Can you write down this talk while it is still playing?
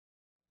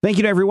Thank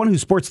you to everyone who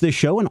supports this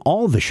show and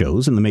all the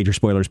shows in the Major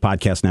Spoilers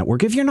Podcast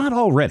Network. If you're not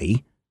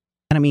already,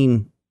 and I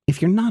mean,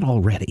 if you're not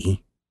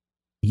already,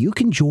 you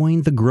can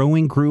join the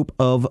growing group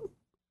of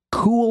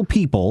cool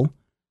people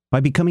by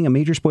becoming a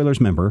Major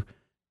Spoilers member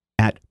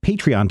at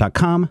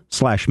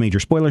patreon.com/Major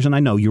Spoilers. And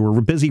I know you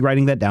were busy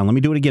writing that down. Let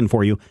me do it again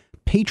for you.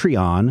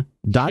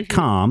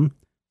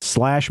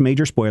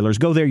 Patreon.com/Major Spoilers.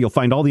 Go there. You'll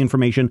find all the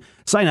information.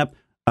 Sign up.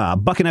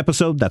 $1 an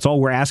episode. That's all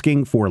we're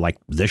asking for, like,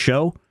 this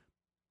show.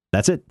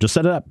 That's it. Just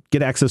set it up.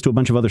 Get access to a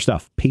bunch of other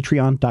stuff.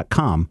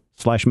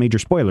 Patreon.com/Major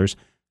Spoilers.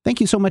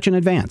 Thank you so much in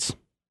advance.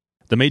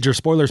 The Major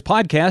Spoilers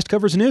podcast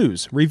covers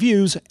news,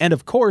 reviews, and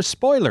of course,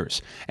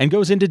 spoilers, and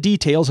goes into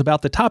details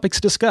about the topics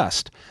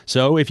discussed.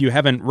 So if you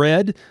haven't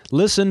read,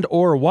 listened,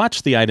 or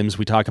watched the items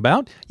we talk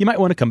about, you might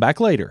want to come back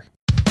later.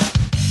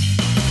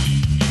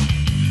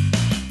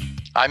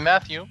 I'm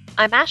Matthew.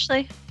 I'm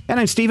Ashley. And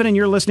I'm Steven, and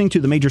you're listening to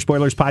the Major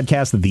Spoilers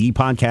podcast, the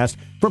podcast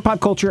for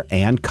pop culture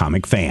and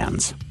comic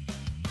fans.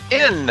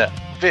 In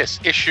this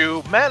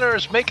issue,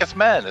 manners maketh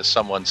man, as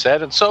someone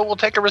said, and so we'll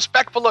take a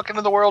respectful look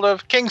into the world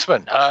of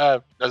Kingsman.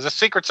 There's a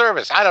Secret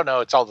Service. I don't know.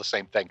 It's all the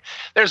same thing.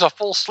 There's a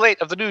full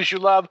slate of the news you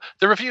love,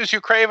 the reviews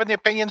you crave, and the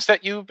opinions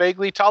that you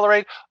vaguely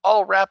tolerate,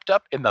 all wrapped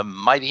up in the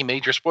mighty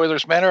Major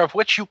Spoilers manner of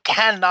which you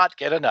cannot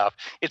get enough.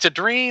 It's a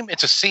dream,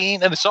 it's a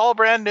scene, and it's all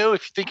brand new.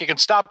 If you think you can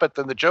stop it,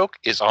 then the joke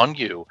is on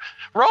you.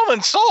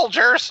 Roman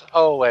soldiers!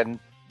 Oh, and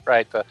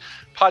right, the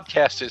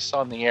podcast is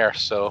on the air,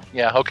 so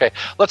yeah, okay.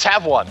 Let's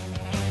have one.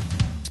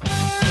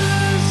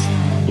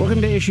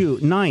 Welcome to issue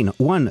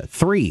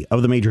 913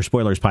 of the Major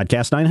Spoilers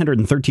podcast.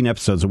 913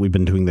 episodes that we've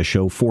been doing this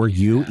show for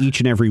you each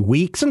and every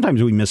week.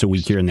 Sometimes we miss a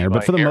week here and there,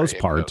 but for the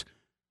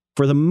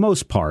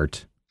most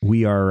part,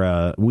 we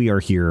are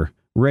here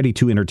ready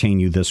to entertain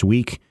you this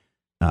week.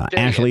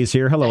 Ashley is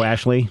here. Hello,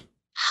 Ashley.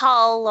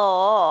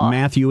 Hello.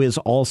 Matthew is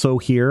also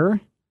here.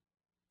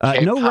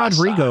 No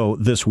Rodrigo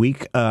this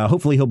week.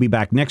 Hopefully he'll be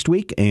back next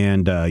week,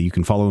 and you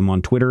can follow him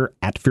on Twitter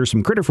at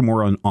Fearsome Critter for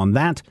more on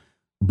that.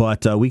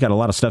 But we got a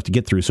lot of stuff to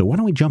get through, so why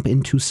don't we jump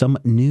into some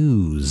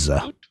news?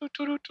 Ashley,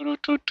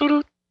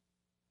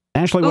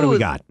 what do we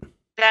got?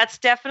 That's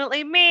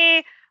definitely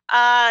me.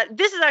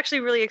 This is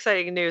actually really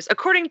exciting news.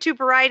 According to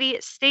Variety,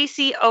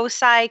 Stacey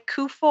Osai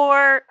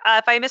Kuffour,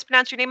 if I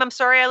mispronounce your name, I'm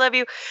sorry, I love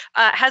you,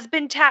 has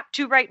been tapped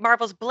to write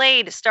Marvel's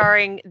Blade,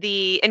 starring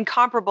the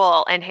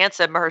incomparable and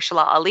handsome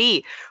Mahershala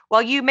Ali.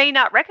 While you may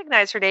not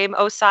recognize her name,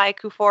 Osai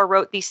Kuffour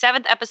wrote the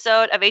 7th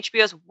episode of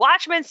HBO's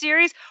Watchmen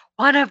series,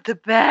 one of the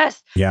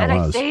best. Yeah, and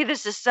I say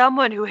this as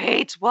someone who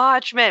hates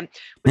Watchmen,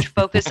 which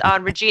focused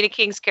on Regina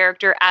King's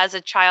character as a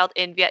child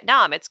in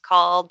Vietnam. It's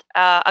called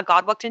A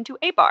God Walked Into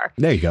a Bar.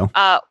 There you go.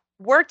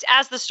 Worked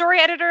as the story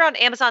editor on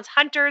Amazon's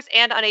Hunters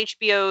and on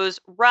HBO's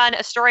Run.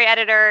 A story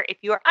editor, if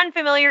you are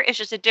unfamiliar, is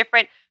just a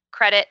different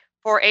credit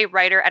for a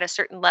writer at a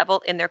certain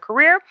level in their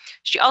career.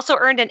 She also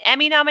earned an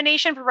Emmy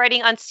nomination for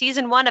writing on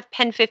season 1 of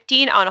Pen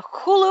 15 on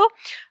Hulu.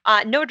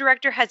 No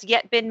director has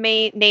yet been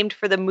named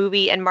for the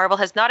movie, and Marvel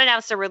has not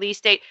announced a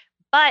release date.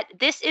 But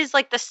this is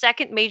like the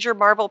second major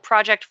Marvel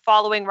project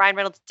following Ryan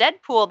Reynolds'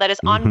 Deadpool that has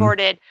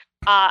onboarded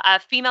a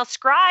female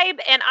scribe,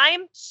 and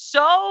I'm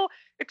so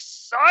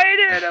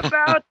excited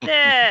about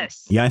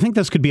this. Yeah, I think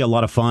this could be a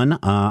lot of fun.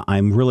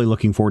 I'm really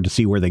looking forward to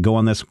see where they go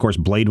on this. Of course,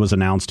 Blade was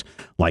announced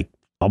like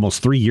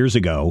almost 3 years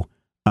ago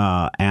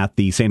at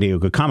the San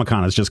Diego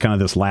Comic-Con. It's just kind of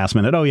this last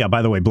minute, oh yeah,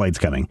 by the way, Blade's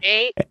coming.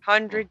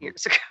 800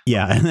 years ago.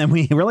 Yeah, and then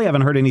we really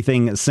haven't heard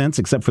anything since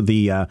except for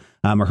the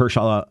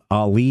Mahershala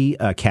Ali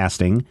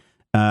casting.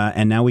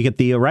 And now we get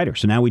the writer.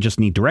 So now we just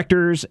need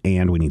directors,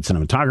 and we need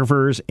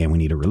cinematographers, and we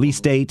need a release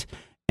date.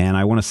 And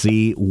I want to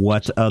see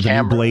what the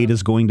new Blade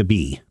is going to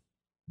be.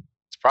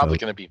 It's probably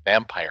going to be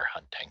vampire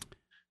hunting.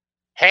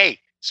 Hey,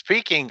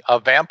 speaking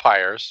of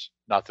vampires,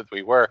 not that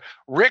we were,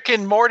 Rick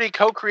and Morty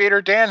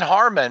co-creator Dan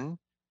Harmon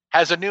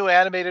has a new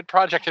animated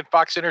project at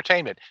Fox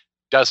Entertainment.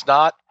 Does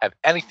not have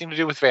anything to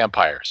do with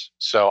vampires.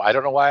 So I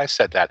don't know why I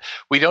said that.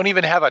 We don't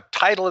even have a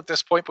title at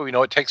this point, but we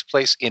know it takes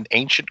place in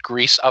ancient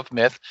Greece of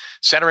myth,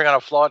 centering on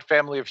a flawed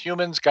family of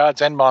humans,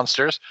 gods, and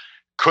monsters.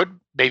 Could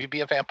maybe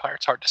be a vampire.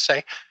 It's hard to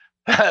say.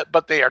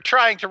 But they are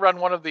trying to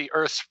run one of the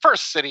Earth's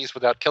first cities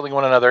without killing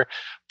one another.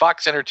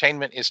 Fox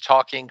Entertainment is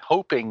talking,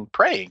 hoping,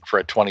 praying for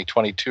a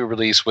 2022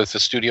 release, with the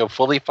studio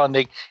fully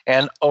funding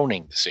and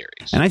owning the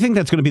series. And I think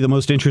that's going to be the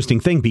most interesting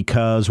thing,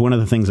 because one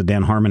of the things that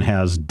Dan Harmon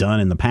has done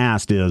in the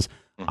past is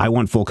I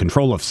want full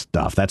control of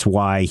stuff. That's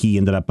why he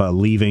ended up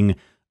leaving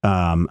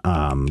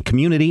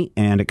Community,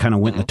 and it kind of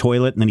went in the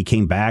toilet, and then he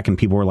came back and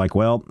people were like,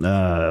 well,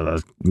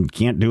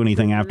 can't do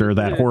anything after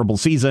that horrible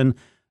season.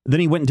 Then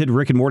he went and did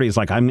Rick and Morty. He's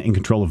like, I'm in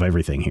control of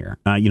everything here.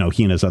 He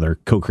and his other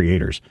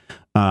co-creators.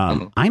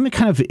 I'm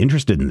kind of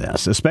interested in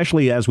this,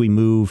 especially as we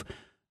move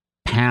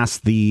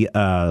past the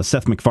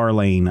Seth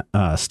MacFarlane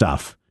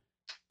stuff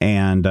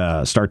and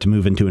start to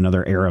move into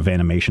another era of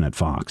animation at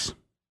Fox.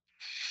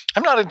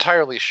 I'm not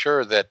entirely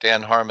sure that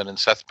Dan Harmon and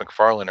Seth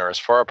MacFarlane are as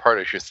far apart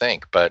as you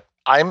think, but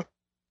I'm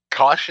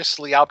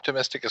cautiously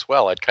optimistic as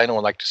well. I'd kind of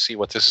like to see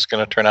what this is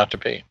going to turn out to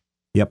be.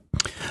 Yep.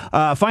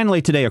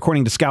 Finally today,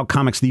 according to Scout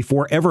Comics, the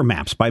Forever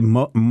Maps by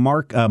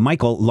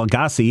Michael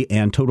Lagasse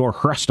and Todor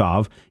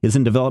Hristov is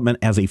in development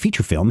as a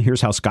feature film.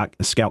 Here's how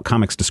Scout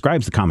Comics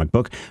describes the comic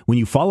book. When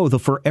you follow the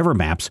Forever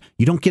Maps,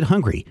 you don't get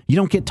hungry, you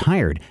don't get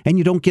tired, and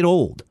you don't get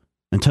old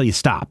until you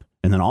stop.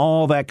 And then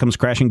all that comes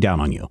crashing down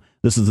on you.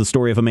 This is the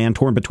story of a man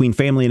torn between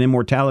family and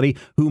immortality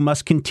who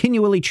must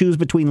continually choose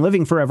between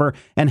living forever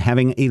and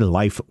having a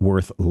life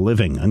worth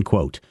living,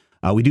 unquote.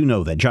 We do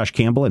know that Josh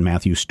Campbell and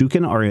Matthew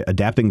Stukin are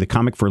adapting the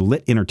comic for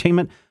Lit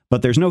Entertainment,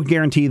 but there's no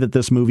guarantee that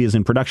this movie is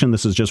in production.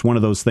 This is just one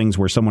of those things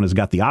where someone has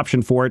got the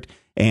option for it,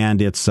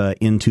 and it's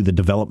into the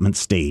development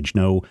stage.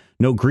 No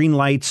green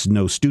lights,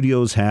 no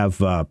studios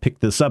have picked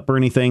this up or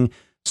anything.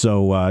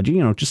 So,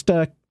 just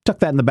tuck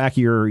that in the back of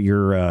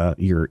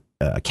your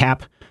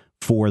cap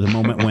for the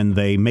moment when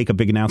they make a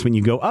big announcement.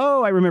 You go,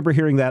 oh, I remember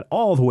hearing that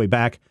all the way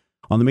back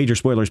on the Major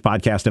Spoilers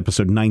podcast,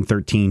 episode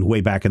 913,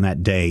 way back in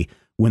that day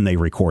when they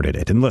recorded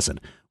it. And listen,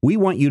 we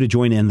want you to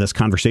join in this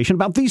conversation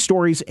about these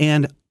stories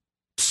and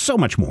so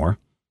much more.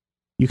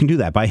 You can do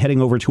that by heading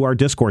over to our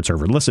Discord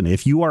server. Listen,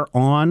 if you are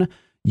on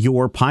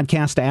your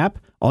podcast app,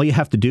 all you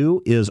have to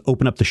do is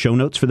open up the show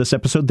notes for this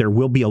episode. There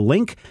will be a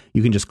link.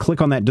 You can just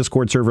click on that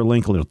Discord server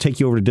link. It'll take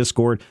you over to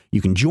Discord.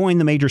 You can join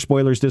the Major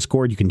Spoilers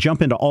Discord. You can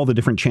jump into all the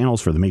different channels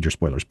for the Major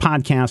Spoilers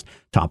podcast,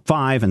 Top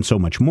 5, and so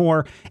much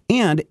more.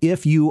 And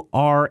if you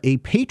are a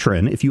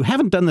patron, if you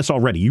haven't done this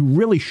already, you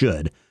really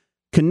should.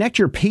 Connect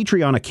your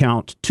Patreon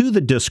account to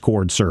the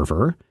Discord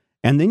server,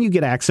 and then you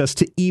get access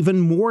to even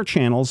more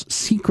channels,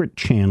 secret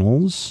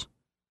channels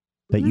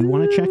that you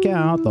want to check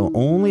out. They're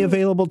only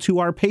available to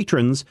our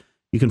patrons.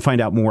 You can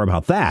find out more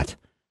about that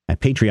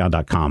at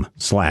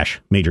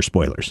patreon.com/Major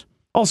Spoilers.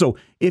 Also,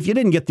 if you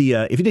didn't get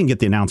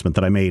the announcement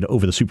that I made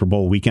over the Super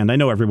Bowl weekend, I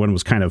know everyone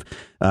was kind of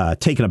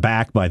taken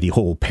aback by the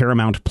whole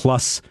Paramount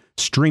Plus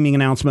streaming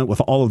announcement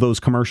with all of those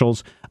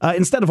commercials.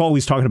 Instead of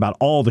always talking about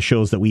all the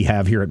shows that we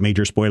have here at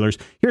Major Spoilers,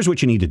 here's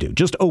what you need to do.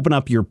 Just open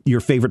up your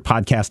favorite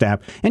podcast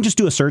app and just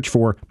do a search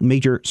for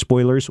Major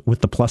Spoilers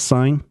with the plus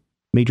sign,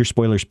 Major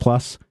Spoilers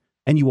Plus,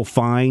 and you will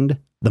find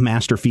the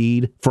master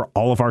feed for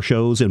all of our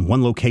shows in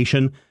one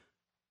location.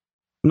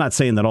 I'm not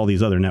saying that all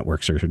these other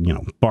networks are,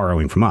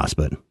 borrowing from us,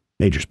 but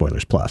Major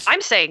Spoilers Plus.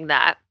 I'm saying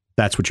that.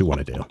 That's what you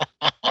want to do.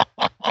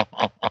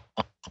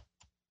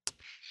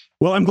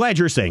 Well, I'm glad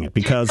you're saying it,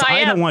 because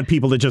I don't want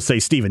people to just say,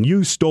 Steven,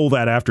 you stole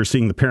that after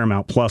seeing the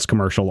Paramount Plus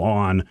commercial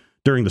on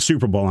during the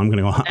Super Bowl. I'm going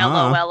to go,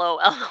 LOL.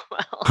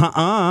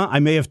 I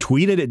may have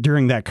tweeted it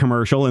during that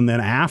commercial and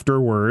then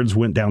afterwards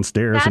went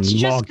downstairs and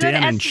logged in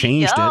and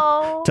changed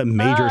it to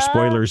Major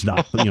Spoilers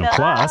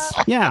Plus.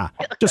 Yeah,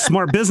 just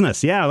smart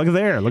business. Yeah, look at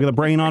there. Look at the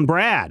brain on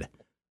Brad.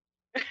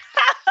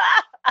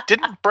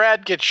 Didn't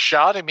Brad get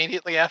shot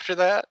immediately after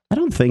that? I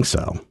don't think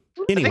so.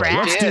 Anyway,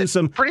 let's do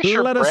some. Pretty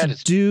sure let Brad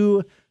us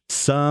do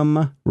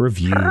some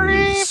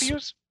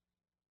reviews.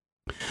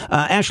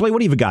 Ashley,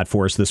 what have you got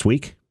for us this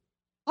week?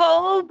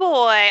 Oh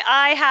boy,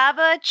 I have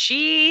a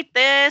cheat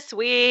this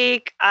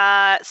week.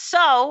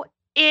 So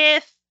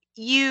if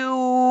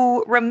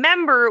you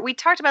remember, we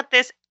talked about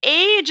this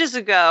ages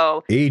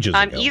ago.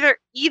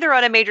 Either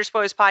on a Major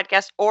Spoilers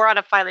podcast or on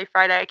a Finally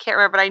Friday. I can't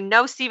remember, but I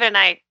know Steven and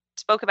I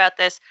spoke about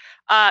this.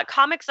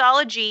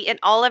 Comixology in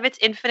all of its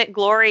infinite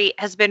glory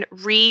has been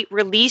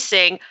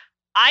re-releasing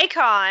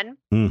Icon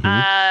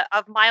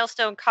of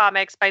Milestone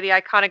Comics by the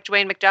iconic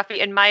Dwayne McDuffie.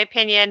 In my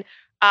opinion,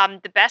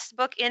 the best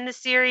book in the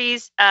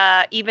series,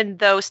 even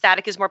though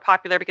Static is more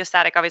popular because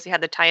Static obviously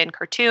had the tie-in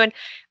cartoon.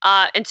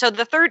 And so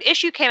the third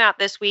issue came out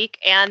this week,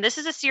 and this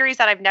is a series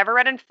that I've never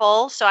read in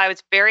full, so I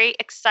was very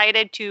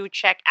excited to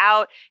check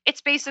out. It's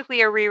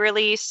basically a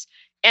re-release,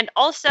 and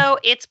also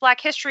it's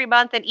Black History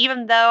Month, and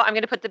even though I'm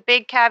going to put the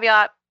big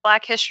caveat,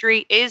 Black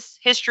history is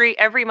history.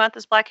 Every month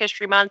is Black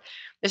History Month.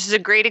 This is a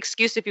great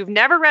excuse if you've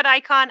never read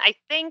Icon, I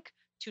think,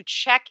 to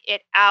check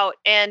it out.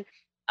 And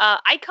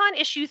Icon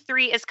issue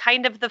 3 is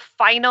kind of the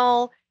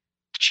final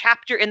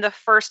chapter in the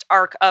first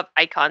arc of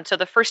Icon. So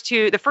the first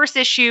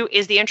issue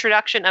is the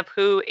introduction of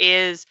who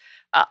is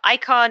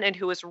Icon and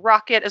who is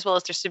Rocket, as well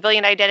as their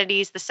civilian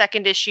identities. The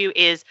second issue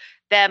is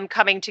them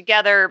coming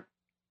together,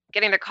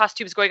 getting their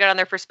costumes, going out on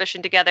their first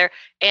mission together.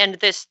 And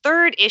this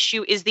third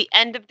issue is the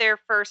end of their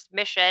first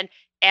mission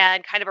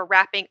and kind of a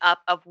wrapping up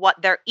of what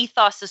their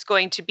ethos is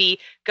going to be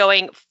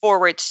going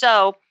forward.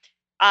 So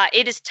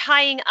it is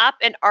tying up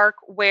an arc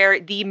where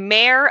the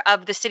mayor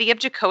of the city of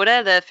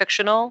Dakota, the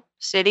fictional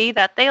city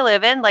that they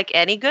live in, like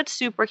any good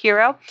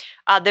superhero,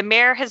 the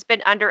mayor has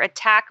been under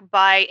attack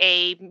by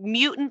a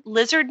mutant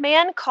lizard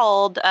man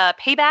called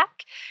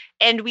Payback.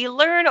 And we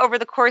learn over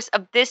the course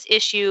of this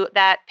issue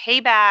that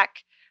Payback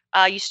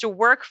used to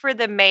work for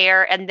the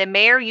mayor, and the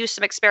mayor used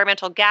some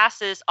experimental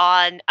gases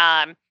on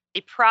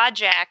a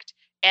project,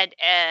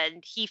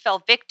 and he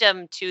fell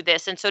victim to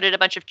this, and so did a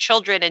bunch of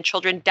children, and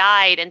children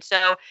died. And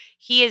so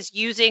he is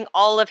using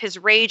all of his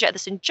rage at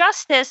this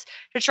injustice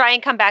to try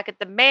and come back at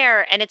the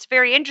mayor. And it's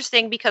very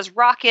interesting because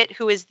Rocket,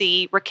 who is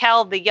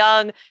Raquel, the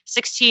young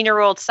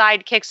 16-year-old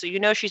sidekick,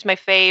 so she's my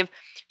fave,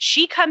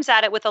 she comes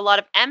at it with a lot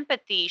of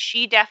empathy.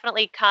 She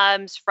definitely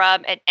comes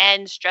from an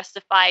ends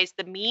justifies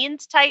the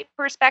means type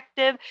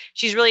perspective.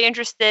 She's really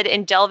interested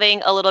in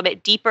delving a little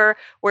bit deeper,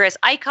 whereas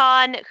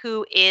Icon,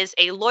 who is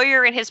a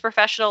lawyer in his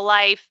professional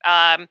life,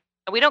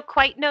 we don't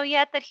quite know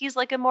yet that he's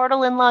like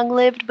immortal and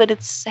long-lived, but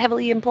it's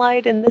heavily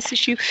implied in this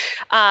issue.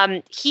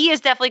 He is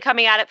definitely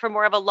coming at it from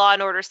more of a law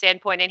and order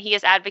standpoint, and he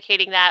is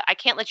advocating that I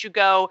can't let you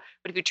go,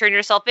 but if you turn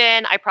yourself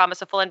in, I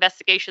promise a full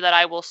investigation that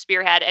I will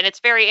spearhead. And it's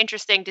very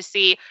interesting to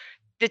see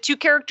the two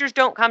characters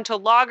don't come to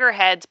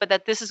loggerheads, but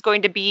that this is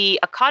going to be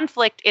a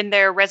conflict in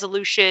their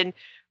resolution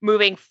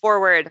moving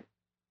forward.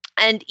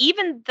 And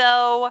even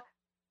though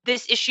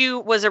this issue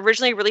was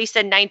originally released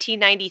in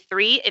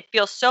 1993. It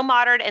feels so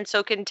modern and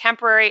so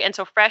contemporary and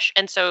so fresh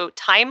and so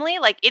timely.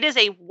 Like, it is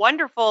a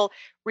wonderful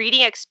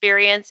reading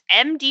experience.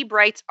 MD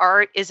Bright's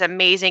art is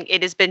amazing.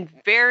 It has been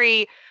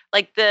very,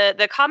 like,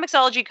 the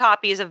Comixology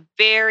copy is a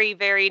very,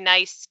 very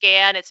nice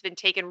scan. It's been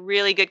taken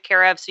really good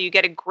care of. So you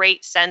get a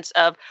great sense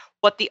of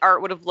what the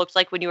art would have looked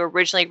like when you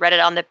originally read it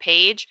on the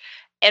page.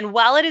 And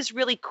while it is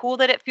really cool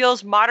that it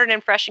feels modern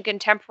and fresh and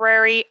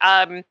contemporary,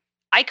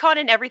 Icon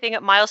and everything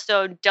at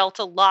Milestone dealt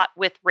a lot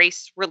with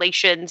race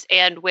relations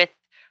and with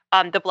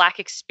the Black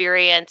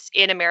experience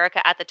in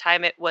America at the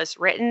time it was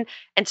written.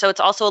 And so it's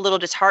also a little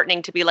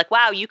disheartening to be like,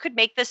 wow, you could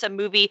make this a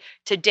movie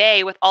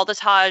today with Aldous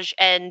Hodge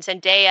and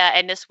Zendaya,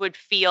 and this would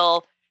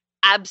feel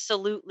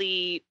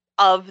absolutely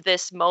of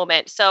this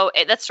moment. So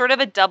that's sort of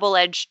a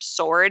double-edged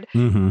sword.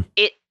 Mm-hmm.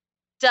 It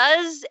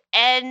does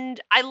end.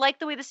 I like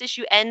the way this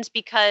issue ends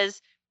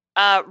because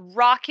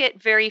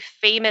Rocket very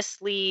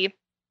famously,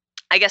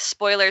 I guess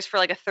spoilers for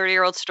like a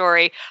 30-year-old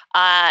story,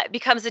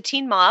 becomes a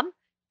teen mom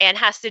and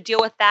has to deal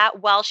with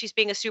that while she's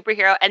being a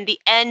superhero. And the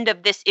end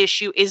of this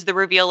issue is the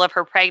reveal of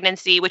her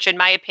pregnancy, which in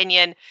my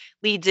opinion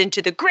leads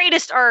into the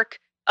greatest arc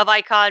of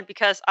Icon,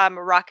 because I'm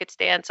a Rocket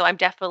stan. So I'm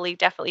definitely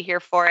here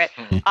for it.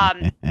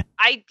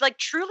 I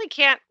truly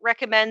can't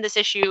recommend this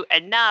issue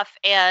enough.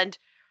 And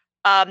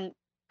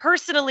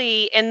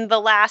personally, in the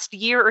last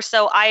year or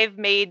so, I've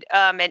made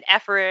an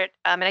effort,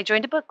 and I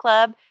joined a book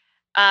club,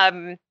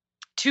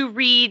 to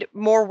read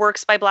more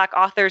works by Black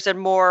authors and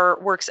more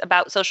works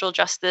about social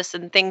justice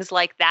and things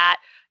like that.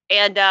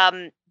 And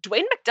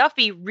Dwayne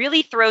McDuffie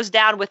really throws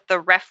down with the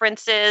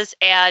references,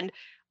 and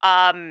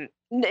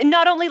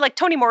not only like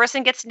Toni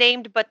Morrison gets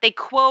named, but they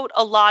quote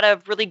a lot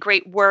of really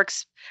great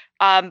works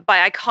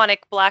by iconic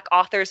Black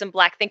authors and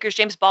Black thinkers.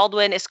 James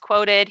Baldwin is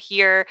quoted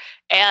here.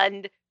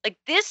 And like,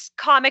 this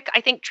comic,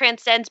 I think,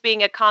 transcends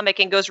being a comic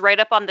and goes right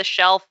up on the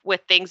shelf with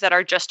things that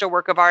are just a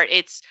work of art.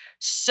 It's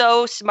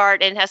so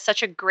smart and has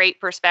such a great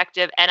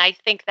perspective. And I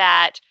think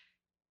that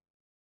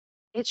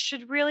it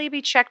should really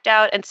be checked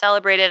out and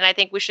celebrated. And I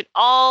think we should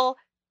all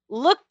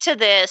look to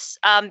this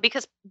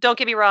because, don't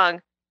get me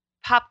wrong,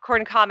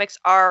 popcorn comics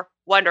are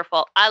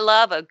wonderful. I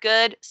love a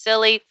good,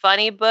 silly,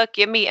 funny book.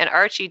 Give me an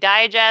Archie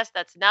Digest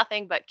that's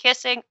nothing but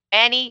kissing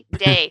any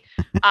day.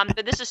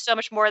 But this is so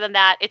much more than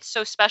that. It's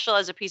so special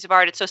as a piece of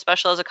art. It's so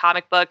special as a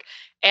comic book.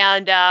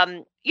 And,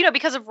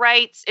 because of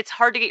rights, it's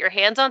hard to get your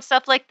hands on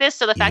stuff like this.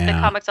 So the fact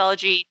that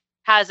Comixology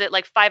has it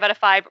like 5 out of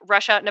 5,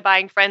 rush out in a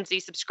buying frenzy,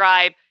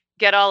 subscribe,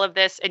 get all of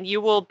this, and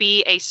you will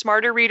be a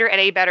smarter reader and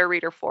a better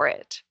reader for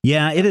it.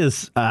 Yeah, it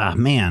is.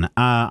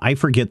 I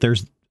forget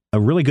there's a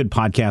really good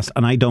podcast,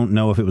 and I don't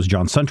know if it was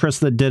John Suntress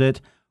that did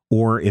it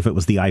or if it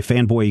was the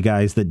iFanboy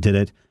guys that did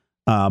it.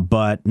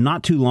 But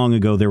not too long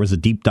ago, there was a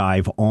deep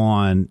dive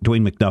on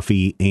Dwayne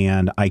McDuffie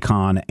and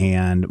Icon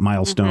and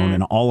Milestone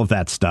and all of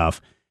that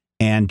stuff,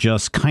 and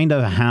just kind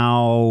of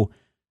how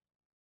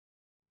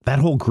that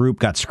whole group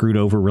got screwed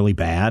over really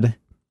bad.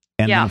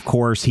 And then, of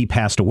course, he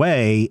passed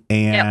away,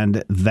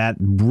 and that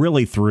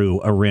really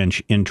threw a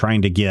wrench in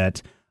trying to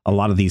get a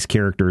lot of these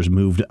characters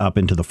moved up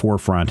into the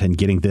forefront and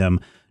getting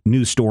them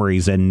new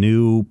stories and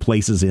new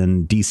places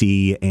in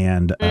DC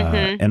and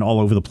all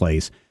over the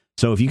place.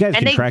 So if you guys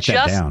can track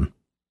that down.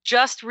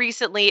 Just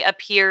recently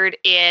appeared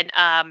in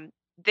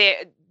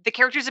the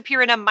characters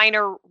appear in a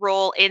minor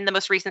role in the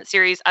most recent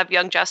series of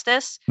Young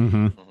Justice.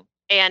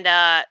 And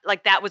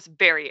that was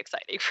very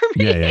exciting for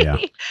me. Yeah.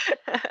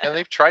 And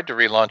they've tried to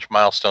relaunch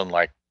Milestone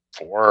like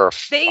 4 or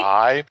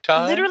 5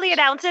 times. Literally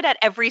announce it at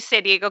every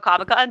San Diego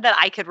Comic-Con that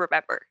I could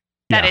remember.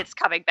 That it's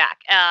coming back.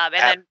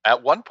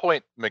 At one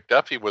point,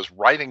 McDuffie was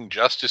writing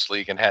Justice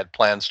League and had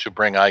plans to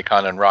bring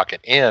Icon and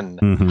Rocket in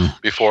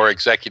before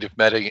executive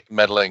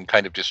meddling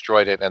kind of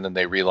destroyed it, and then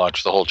they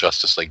relaunched the whole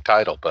Justice League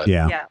title. But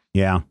yeah.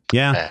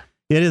 It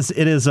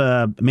is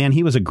man.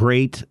 He was a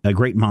great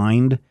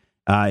mind.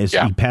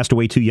 He passed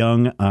away too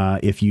young.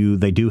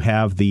 They do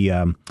have the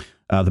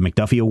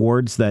McDuffie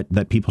Awards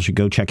that people should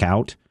go check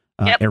out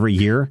every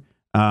year,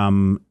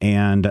 and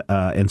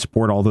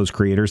support all those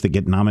creators that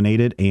get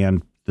nominated,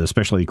 and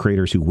especially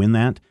creators who win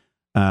that.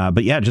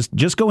 But yeah,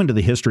 just go into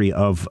the history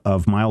of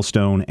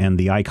Milestone and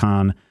the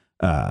Icon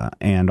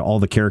and all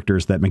the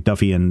characters that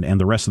McDuffie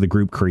and the rest of the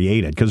group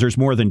created, because there's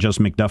more than just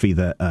McDuffie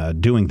that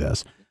doing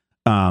this,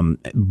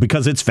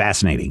 because it's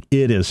fascinating.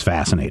 It is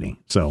fascinating.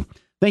 So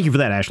thank you for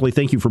that, Ashley.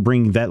 Thank you for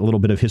bringing that little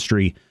bit of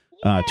history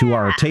to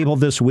our table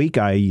this week.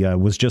 I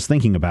was just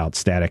thinking about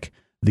Static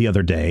the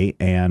other day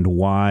and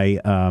why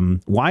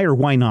or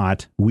why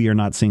not we are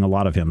not seeing a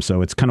lot of him.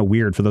 So it's kind of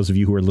weird for those of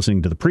you who are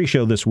listening to the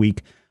pre-show this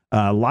week.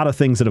 A lot of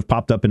things that have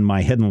popped up in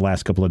my head in the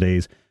last couple of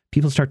days,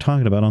 people start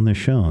talking about on this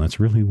show. That's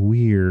really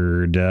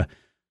weird.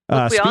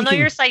 Look, we all know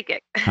you're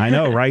psychic. I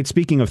know, right?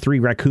 Speaking of 3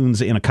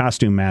 raccoons in a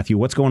costume, Matthew,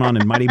 what's going on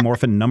in Mighty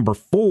Morphin number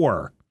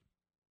 4?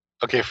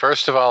 Okay,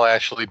 first of all,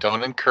 Ashley,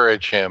 don't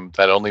encourage him.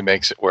 That only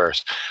makes it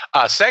worse.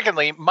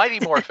 Secondly, Mighty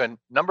Morphin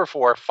number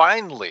 4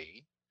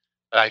 finally,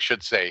 I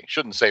shouldn't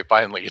say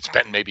finally, it's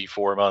been maybe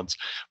 4 months,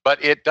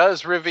 but it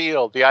does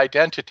reveal the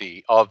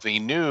identity of the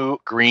new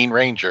Green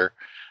Ranger,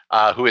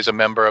 who is a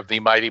member of the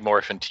Mighty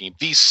Morphin team.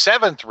 The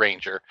 7th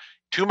Ranger,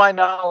 to my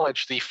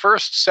knowledge, the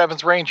first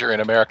 7th Ranger in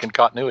American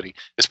continuity,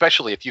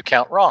 especially if you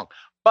count wrong.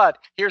 But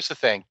here's the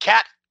thing.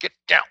 Cat, get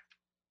down.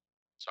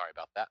 Sorry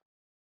about that.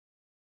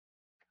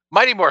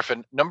 Mighty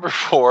Morphin number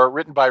 4,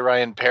 written by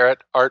Ryan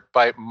Parrott, art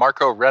by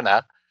Marco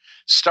Renna,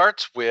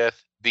 starts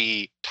with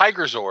the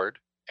Tiger Zord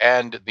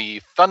and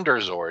the Thunder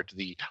Zord,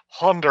 the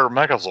Thunder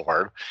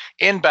Megazord,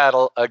 in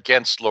battle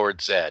against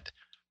Lord Zed.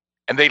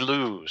 And they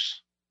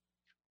lose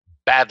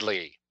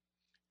badly.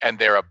 And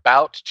they're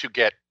about to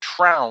get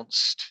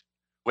trounced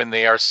when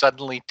they are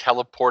suddenly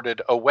teleported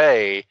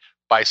away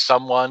by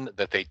someone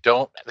that they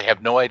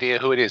have no idea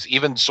who it is.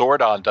 Even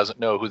Zordon doesn't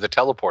know who the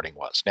teleporting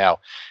was. Now,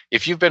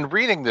 if you've been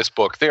reading this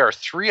book, there are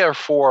 3 or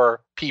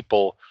 4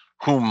 people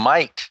who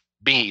might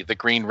be the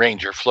Green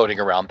Ranger floating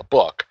around the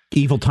book.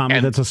 Evil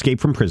Tommy that's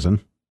escaped from prison.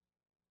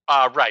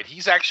 Right.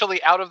 He's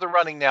actually out of the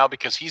running now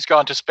because he's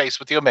gone to space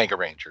with the Omega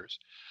Rangers.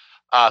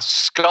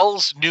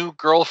 Skull's new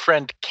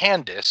girlfriend,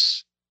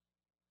 Candace,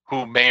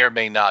 who may or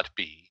may not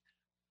be.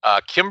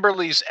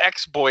 Kimberly's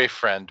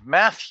ex-boyfriend,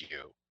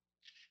 Matthew,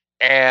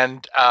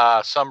 and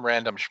some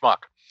random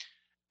schmuck.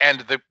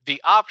 And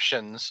the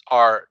options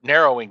are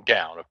narrowing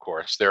down, of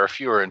course. There are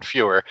fewer and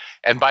fewer.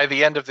 And by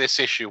the end of this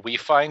issue, we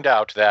find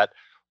out that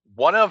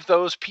one of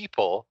those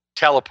people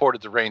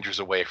teleported the Rangers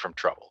away from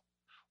trouble.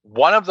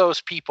 One of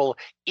those people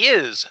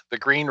is the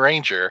Green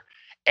Ranger,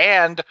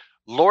 and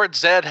Lord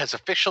Zed has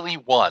officially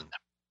won.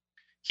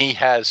 He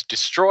has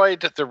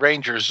destroyed the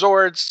Ranger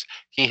Zords.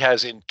 He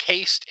has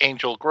encased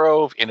Angel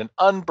Grove in an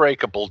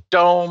unbreakable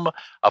dome,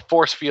 a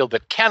force field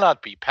that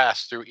cannot be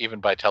passed through even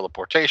by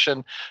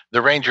teleportation.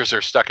 The Rangers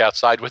are stuck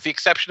outside, with the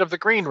exception of the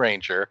Green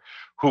Ranger,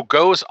 who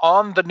goes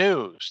on the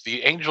news,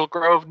 the Angel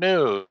Grove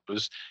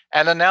news,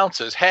 and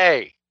announces,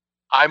 hey,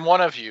 I'm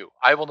one of you.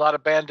 I will not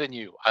abandon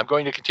you. I'm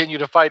going to continue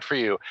to fight for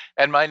you.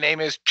 And my name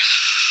is...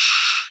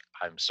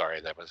 I'm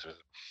sorry, that was...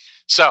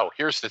 So,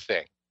 here's the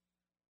thing.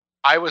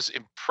 I was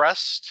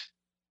impressed,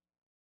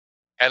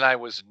 and I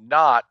was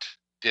not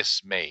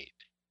dismayed.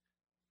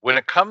 When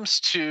it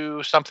comes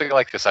to something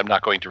like this, I'm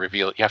not going to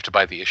reveal it. You have to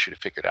buy the issue to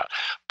figure it out.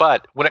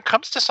 But when it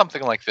comes to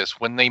something like this,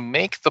 when they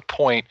make the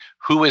point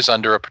who is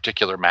under a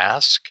particular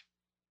mask,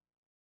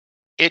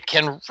 it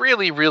can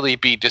really, really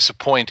be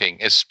disappointing,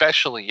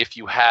 especially if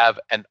you have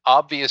an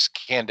obvious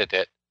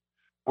candidate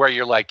where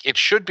you're like, it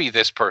should be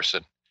this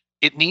person.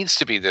 It needs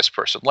to be this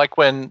person. Like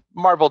when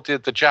Marvel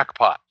did the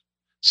Jackpot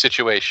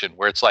situation,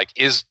 where it's like,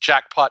 is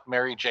Jackpot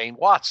Mary Jane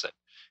Watson?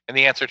 And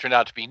the answer turned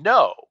out to be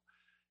no.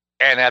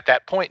 And at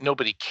that point,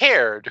 nobody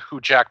cared who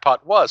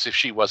Jackpot was if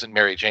she wasn't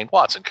Mary Jane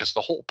Watson, because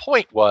the whole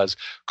point was,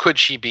 could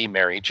she be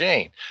Mary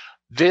Jane?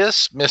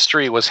 This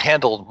mystery was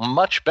handled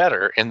much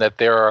better in that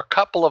there are a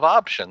couple of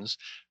options,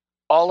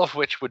 all of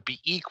which would be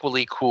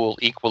equally cool,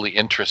 equally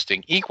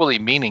interesting, equally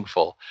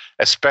meaningful,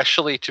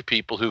 especially to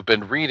people who've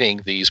been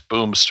reading these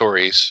Boom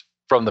stories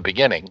from the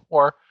beginning,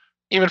 or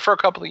even for a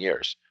couple of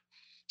years.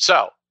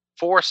 So,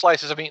 4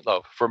 slices of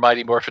meatloaf for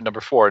Mighty Morphin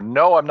number 4.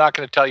 No, I'm not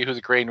going to tell you who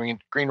the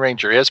Green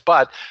Ranger is,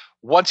 but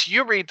once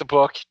you read the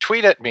book,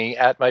 tweet at me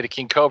at Mighty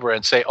King Cobra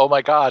and say, oh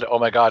my God, oh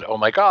my God, oh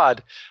my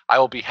God. I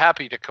will be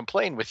happy to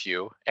complain with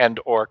you and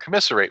or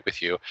commiserate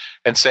with you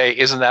and say,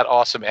 isn't that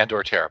awesome and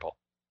or terrible?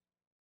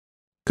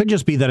 Could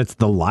just be that it's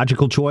the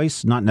logical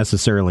choice, not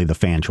necessarily the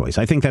fan choice.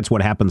 I think that's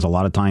what happens a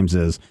lot of times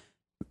is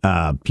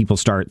people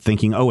start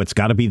thinking, oh, it's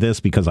got to be this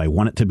because I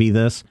want it to be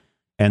this.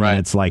 And then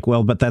it's like,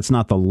 well, but that's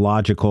not the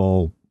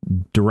logical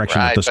direction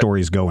that the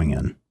story's going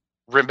in.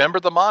 Remember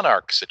the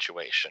Monarch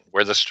situation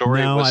where the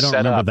story was set up? No,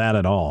 I don't remember that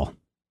at all.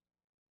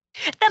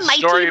 The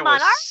mighty story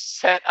Monarch? was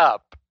set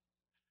up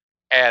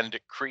and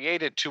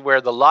created to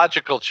where the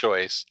logical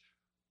choice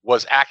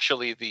was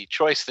actually the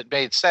choice that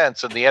made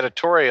sense, and the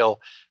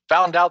editorial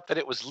found out that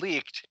it was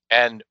leaked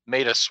and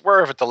made a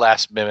swerve at the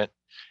last minute.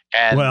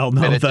 And well,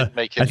 no, I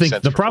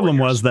think the problem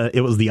was that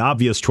it was the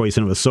obvious choice,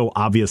 and it was so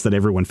obvious that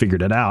everyone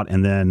figured it out.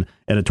 And then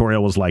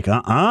editorial was like,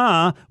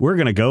 we're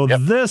going to go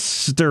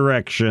this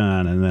direction.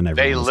 And then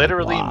they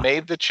literally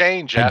made the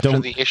change after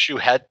the issue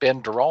had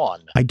been drawn.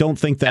 I don't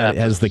think that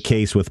is the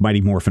case with Mighty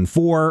Morphin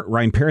 4.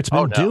 Ryan Parrott's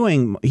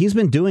been he's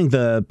been doing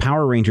the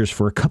Power Rangers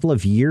for a couple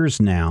of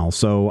years now.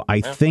 So I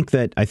think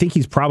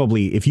he's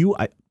probably,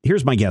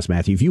 here's my guess,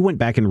 Matthew, if you went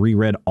back and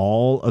reread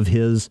all of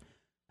his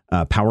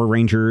Power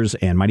Rangers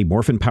and Mighty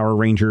Morphin Power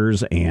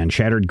Rangers and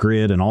Shattered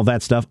Grid and all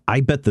that stuff,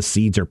 I bet the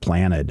seeds are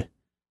planted.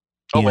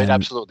 Oh, it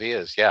absolutely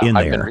is. Yeah, I've been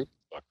reading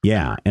the book.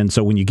 Yeah, and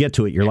so when you get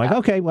to it, you're like,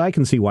 okay, well, I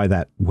can see why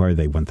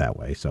they went that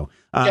way. So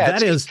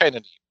that is kind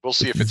of neat. We'll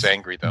see if it's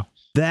angry though.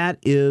 That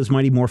is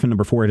Mighty Morphin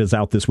number 4. It is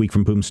out this week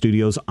from Boom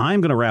Studios.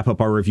 I'm going to wrap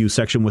up our review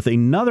section with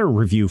another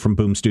review from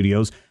Boom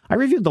Studios. I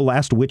reviewed The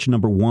Last Witch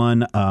number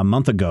 1 a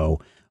month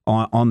ago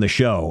on the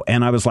show,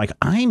 and I was like,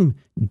 I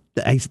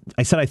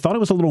said I thought it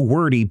was a little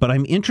wordy, but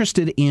I'm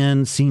interested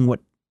in seeing what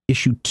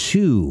issue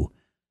 2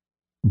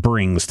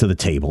 brings to the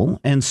table.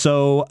 And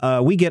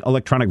so we get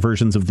electronic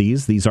versions of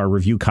these. These are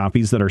review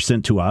copies that are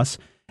sent to us.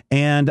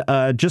 And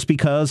just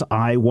because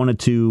I wanted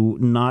to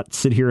not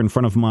sit here in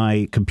front of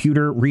my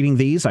computer reading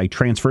these, I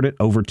transferred it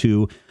over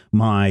to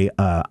my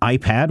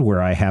iPad,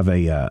 where I have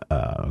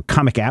a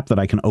comic app that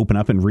I can open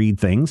up and read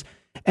things.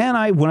 And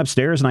I went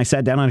upstairs and I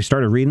sat down and I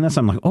started reading this.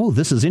 I'm like, oh,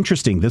 this is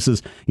interesting. This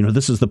is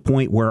the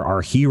point where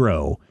our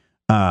hero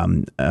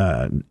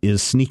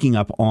is sneaking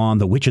up on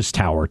the witch's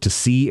tower to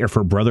see if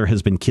her brother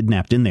has been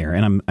kidnapped in there.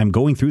 And I'm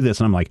going through this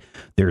and I'm like,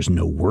 there's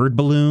no word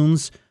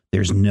balloons.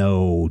 There's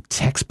no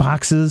text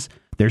boxes.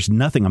 There's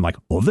nothing. I'm like,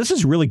 well, this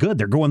is really good.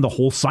 They're going the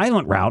whole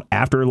silent route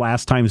after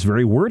last time's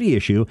very wordy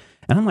issue.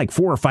 And I'm like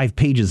 4 or 5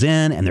 pages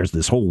in, and there's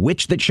this whole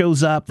witch that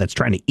shows up that's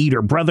trying to eat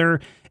her brother.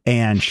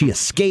 And she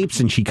escapes,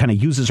 and she kind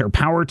of uses her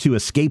power to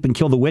escape and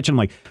kill the witch. I'm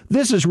like,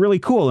 this is really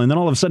cool. And then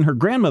all of a sudden her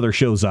grandmother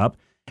shows up,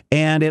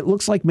 and it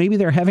looks like maybe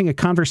they're having a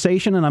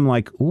conversation. And I'm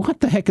like,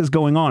 what the heck is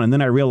going on? And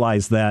then I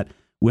realized that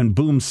when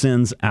Boom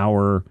sends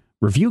our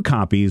review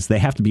copies, they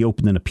have to be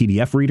opened in a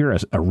PDF reader,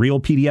 a real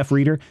PDF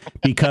reader,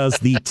 because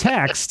the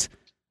text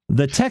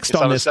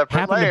on this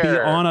happened to be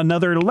on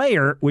another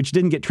layer, which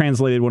didn't get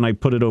translated when I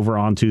put it over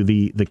onto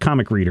the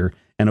comic reader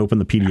and opened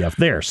the PDF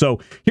there. So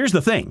here's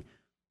the thing.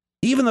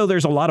 Even though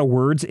there's a lot of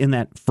words in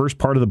that first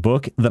part of the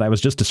book that I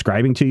was just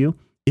describing to you,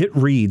 it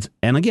reads,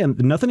 and again,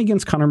 nothing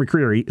against Conor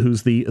McCreary,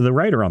 who's the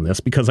writer on this,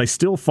 because I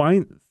still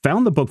found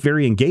the book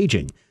very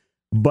engaging.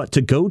 But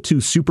to go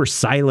to super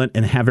silent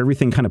and have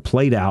everything kind of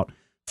played out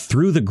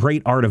through the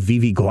great art of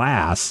V.V.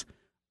 Glass,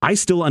 I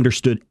still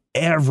understood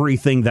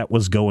everything that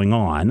was going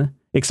on,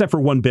 except for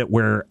one bit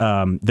where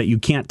that you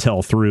can't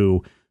tell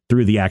through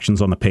the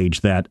actions on the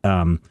page that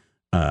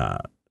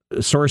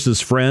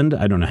Saoirse's friend,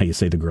 I don't know how you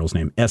say the girl's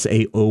name,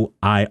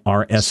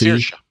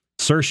 Saoirse,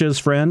 Saoirse's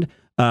friend,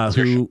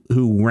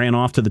 who ran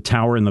off to the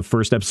tower in the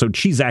first episode,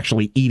 she's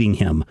actually eating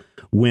him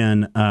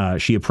when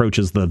she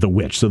approaches the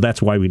witch. So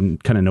that's why we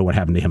kind of know what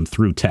happened to him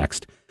through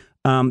text.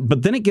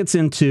 But then it gets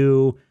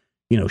into,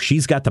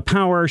 she's got the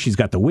power, she's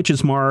got the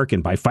witch's mark,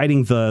 and by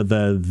fighting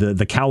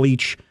the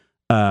Kal-Ich,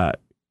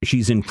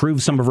 she's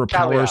improved some of her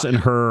powers, and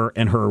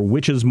her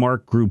witch's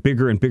mark grew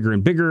bigger and bigger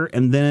and bigger.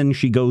 And then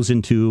she goes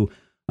into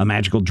a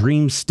magical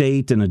dream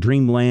state in a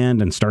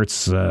dreamland and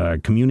starts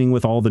communing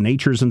with all the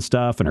natures and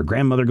stuff. And her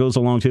grandmother goes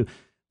along too.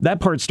 That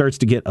part starts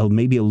to get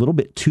maybe a little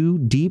bit too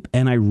deep.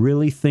 And I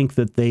really think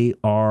that they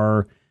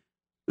are,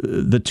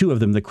 the two of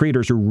them, the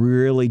creators, are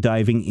really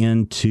diving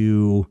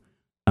into,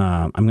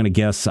 I'm going to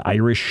guess,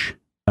 Irish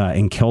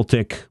and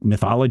Celtic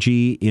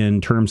mythology in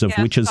terms of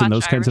witches and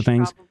those kinds of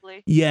things.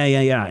 Probably.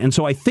 Yeah. And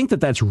so I think that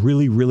that's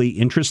really, really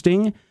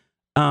interesting.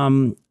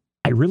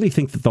 I really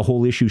think that the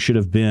whole issue should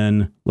have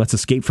been, let's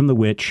escape from the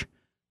witch.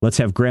 Let's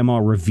have Grandma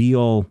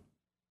reveal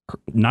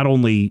not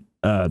only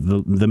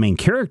the main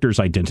character's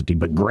identity,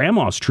 but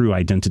Grandma's true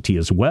identity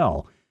as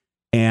well.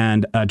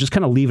 And just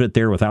kind of leave it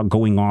there without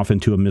going off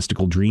into a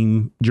mystical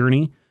dream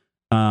journey.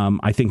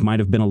 I think might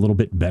have been a little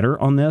bit better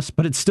on this,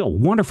 but it's still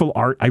wonderful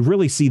art. I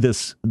really see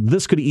this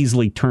could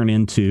easily turn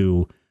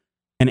into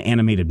an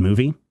animated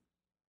movie.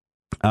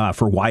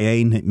 For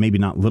YA, maybe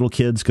not little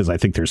kids, because I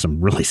think there's some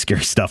really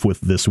scary stuff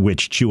with this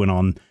witch chewing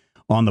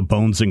on the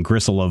bones and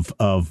gristle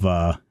of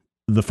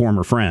the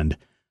former friend.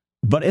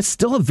 But it's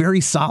still a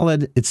very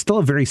solid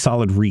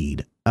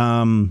read.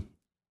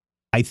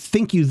 I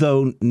think you,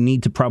 though,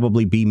 need to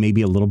probably be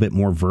maybe a little bit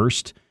more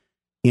versed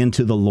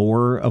into the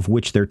lore of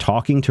which they're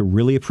talking to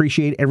really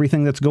appreciate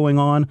everything that's going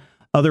on.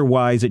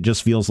 Otherwise, it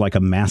just feels like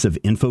a massive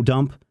info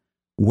dump.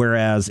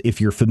 Whereas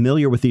if you're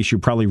familiar with these, you're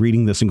probably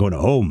reading this and going,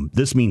 oh,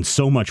 this means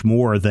so much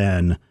more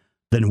than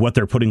what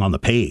they're putting on the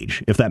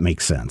page, if that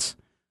makes sense.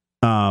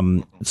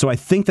 So I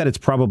think that it's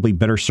probably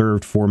better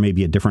served for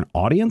maybe a different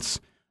audience.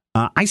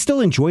 I still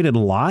enjoyed it a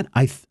lot.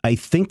 I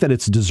think that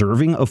it's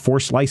deserving of 4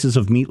 slices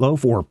of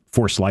meatloaf or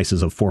 4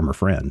 slices of former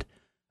friend.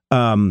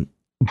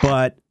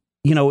 But,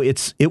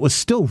 it was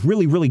still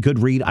really, really good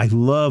read. I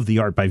love the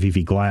art by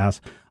V.V. Glass.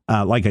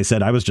 Like I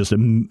said, I was just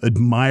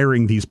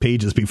admiring these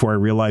pages before I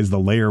realized the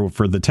layer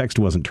for the text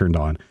wasn't turned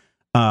on.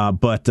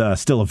 But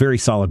still a very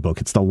solid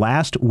book. It's The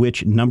Last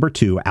Witch number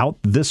 2, out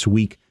this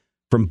week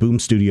from Boom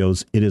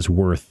Studios. It is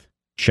worth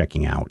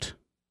checking out.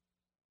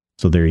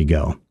 So there you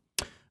go.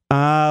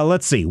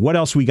 Let's see what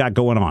else we got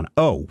going on.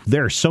 Oh,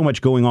 there's so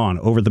much going on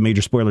over the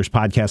Major Spoilers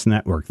Podcast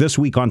Network. This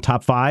week on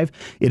Top 5,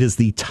 it is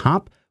the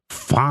top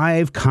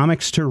 5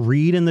 comics to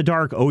read in the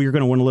dark. Oh, you're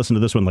going to want to listen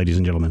to this one, ladies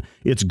and gentlemen.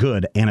 It's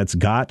good, and it's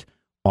got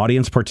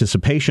audience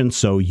participation.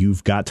 So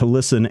you've got to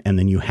listen and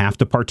then you have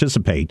to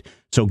participate.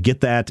 So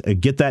get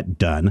that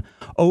done.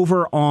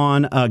 Over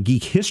on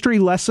Geek History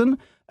Lesson,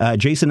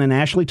 Jason and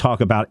Ashley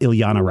talk about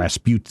Ilyana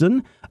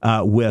Rasputin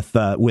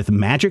with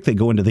magic. They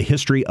go into the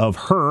history of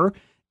her.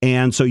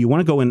 And so you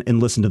want to go in and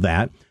listen to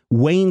that.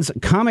 Wayne's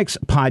Comics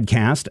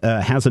podcast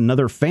has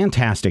another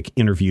fantastic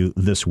interview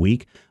this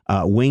week.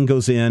 Wayne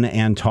goes in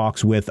and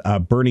talks with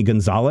Bernie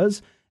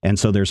Gonzalez. And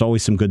so there's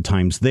always some good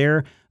times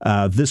there.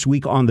 This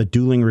week on the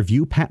Dueling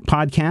Review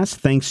podcast,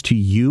 thanks to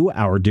you,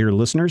 our dear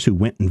listeners who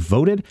went and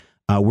voted,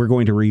 we're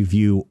going to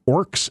review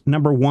Orcs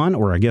 #1,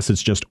 or I guess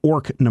it's just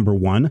Orc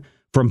 #1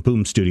 from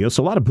Boom Studios.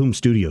 So a lot of Boom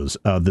Studios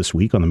this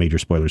week on the Major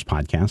Spoilers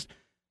podcast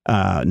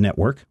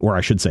network, or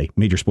I should say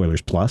Major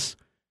Spoilers Plus.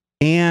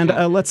 And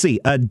let's see,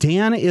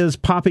 Dan is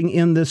popping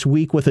in this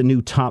week with a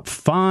new top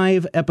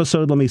 5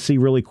 episode. Let me see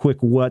really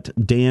quick what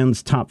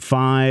Dan's top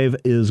 5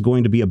 is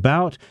going to be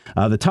about.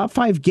 The top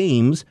 5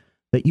 games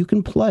that you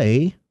can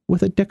play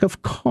with a deck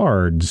of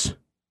cards.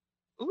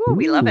 Ooh,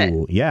 we love it.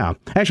 Yeah.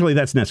 Actually,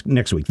 that's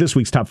next week. This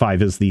week's top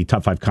 5 is the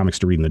top 5 comics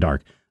to read in the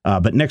dark.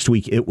 But next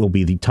week, it will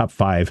be the top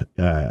 5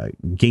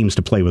 games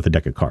to play with a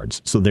deck of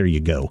cards. So there you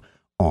go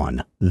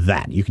on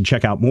that. You can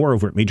check out more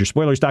over at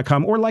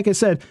majorspoilers.com, or like I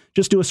said,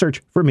 just do a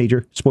search for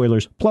Major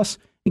Spoilers Plus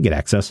and get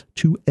access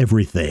to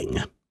everything.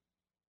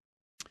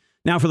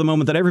 Now for the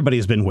moment that everybody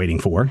has been waiting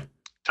for.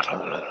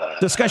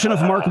 Discussion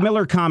of Mark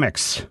Millar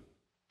comics.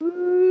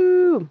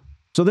 Ooh.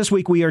 So this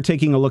week we are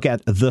taking a look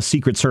at The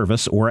Secret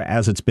Service, or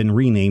as it's been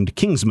renamed,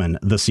 Kingsman: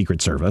 The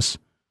Secret Service,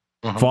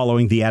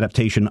 following the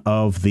adaptation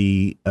of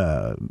the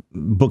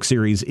book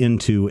series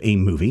into a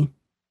movie.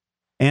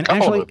 And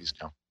actually, movies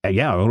now.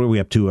 Yeah, what are we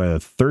up to? A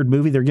third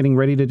movie they're getting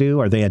ready to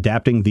do? Are they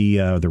adapting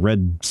the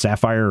Red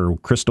Sapphire or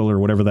Crystal or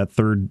whatever that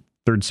third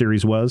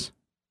series was?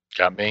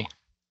 Got me.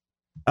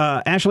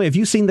 Ashley, have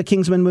you seen the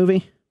Kingsman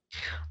movie?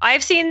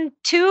 I've seen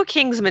 2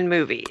 Kingsman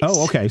movies.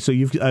 Oh, okay. So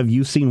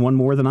you've seen one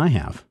more than I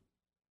have.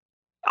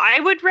 I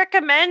would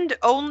recommend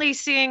only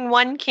seeing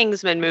one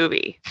Kingsman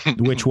movie.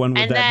 Which one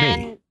would that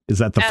be? Is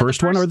that the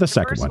first one or the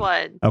second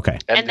one? Okay.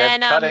 And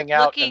then cutting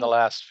out in the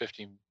last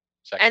 15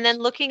 seconds. And then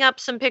looking up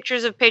some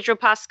pictures of Pedro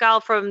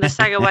Pascal from the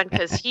second one,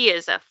 because he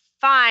is a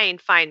fine,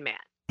 fine man.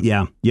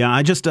 Yeah.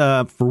 I just,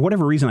 for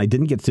whatever reason, I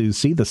didn't get to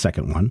see the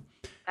second one.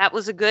 That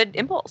was a good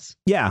impulse.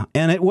 Yeah.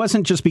 And it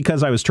wasn't just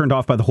because I was turned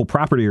off by the whole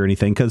property or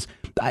anything, because,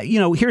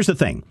 here's the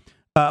thing.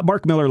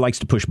 Mark Millar likes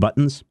to push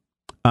buttons.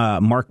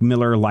 Mark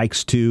Millar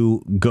likes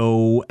to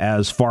go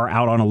as far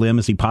out on a limb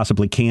as he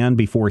possibly can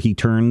before he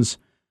turns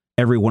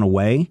everyone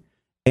away.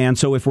 And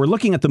so if we're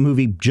looking at the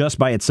movie just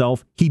by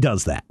itself, he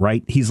does that,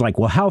 right? He's like,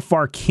 well, how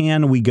far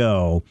can we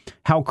go?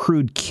 How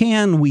crude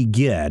can we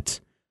get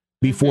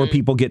before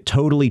people get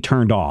totally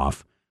turned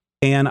off?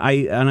 And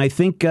I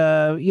think,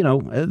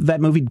 that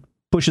movie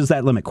pushes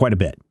that limit quite a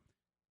bit.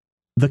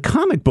 The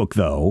comic book,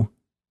 though,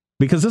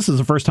 because this is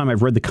the first time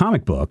I've read the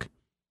comic book,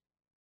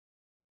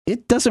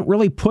 it doesn't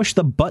really push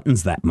the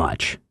buttons that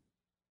much.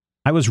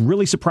 I was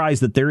really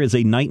surprised that there is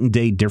a night and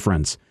day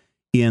difference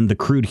in the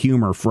crude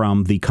humor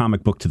from the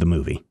comic book to the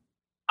movie.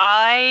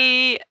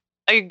 I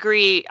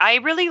agree. I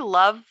really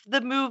love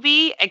the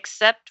movie,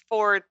 except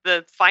for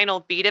the final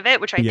beat of it,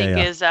 which I think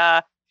is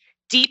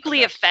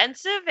deeply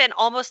offensive and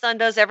almost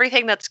undoes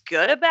everything that's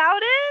good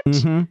about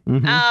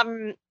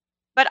it.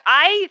 But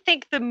I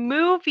think the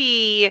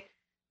movie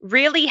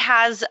really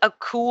has a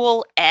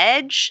cool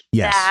edge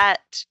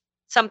that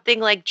something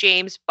like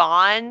James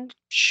Bond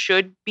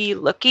should be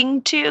looking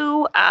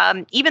to.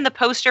 Even the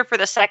poster for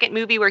the second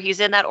movie where he's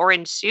in that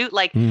orange suit,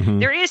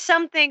 there is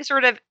something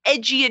sort of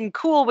edgy and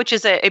cool, which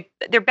is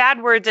they're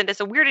bad words and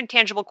it's a weird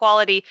intangible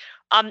quality.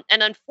 And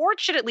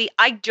unfortunately,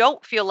 I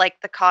don't feel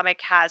like the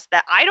comic has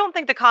that. I don't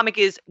think the comic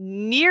is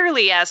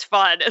nearly as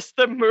fun as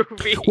the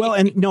movie. Well,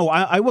 and no,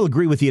 I will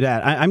agree with you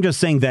that. I'm just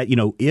saying that,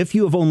 if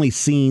you have only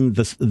seen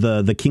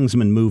the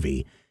Kingsman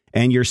movie,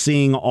 and you're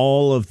seeing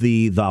all of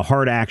the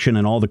hard action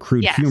and all the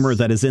crude humor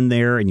that is in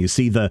there, and you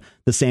see the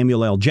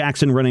Samuel L.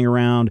 Jackson running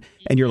around,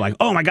 and you're like,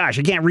 oh my gosh,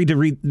 I can't wait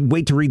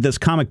to read this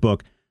comic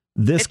book.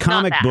 This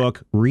comic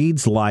book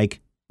reads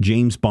like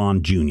James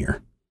Bond Jr.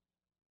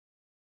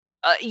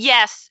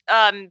 Yes,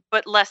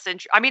 but less than.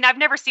 I mean, I've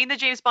never seen the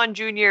James Bond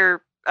Jr.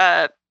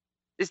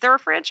 Is there a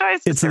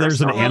franchise? There's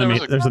an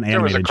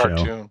animated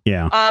show.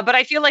 Yeah, but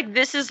I feel like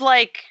this is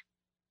like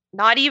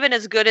not even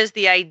as good as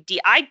the idea.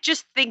 I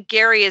just think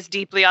Gary is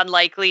deeply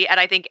unlikely, and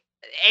I think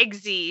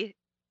Eggsy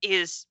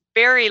is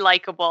very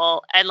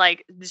likable. And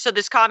so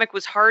this comic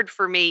was hard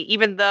for me,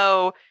 even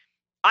though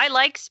I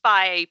like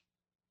spy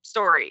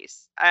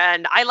stories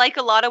and I like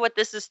a lot of what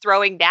this is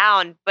throwing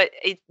down. But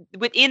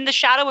within the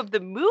shadow of the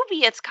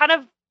movie, it's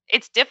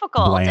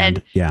difficult,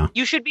 bland, and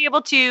you should be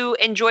able to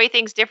enjoy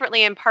things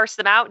differently and parse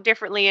them out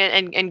differently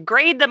and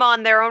grade them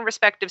on their own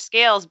respective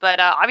scales.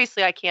 But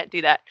obviously, I can't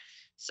do that.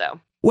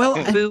 So, well,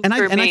 boo and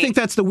for I me. think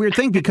that's the weird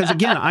thing, because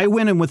again, I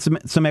went in with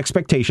some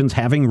expectations,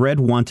 having read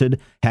Wanted,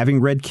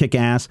 having read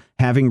Kick-Ass,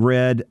 having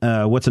read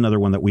what's another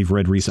one that we've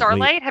read recently?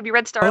 Starlight. Have you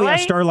read Starlight? Oh yeah,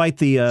 Starlight,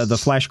 the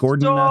Flash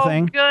Gordon so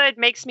thing. Good,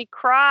 makes me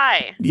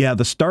cry. Yeah,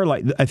 the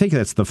Starlight. I think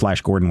that's the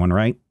Flash Gordon one,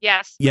 right?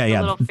 Yes. Yeah, the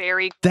yeah. Little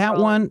fairy. That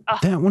girl. one, Ugh.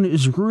 that one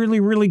is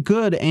really, really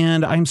good,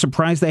 and I'm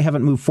surprised they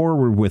haven't moved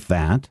forward with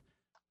that.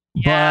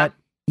 Yeah.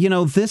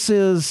 But this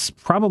is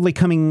probably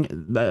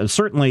coming.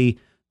 Certainly,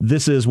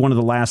 this is one of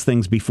the last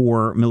things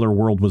before Miller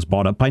World was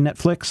bought up by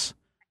Netflix.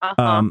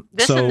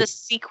 This so- and the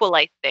sequel,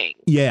 I think.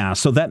 Yeah,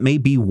 so that may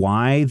be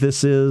why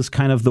this is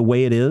kind of the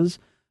way it is.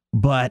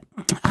 But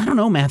I don't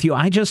know, Matthew.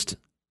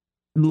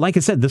 Like I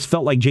said, this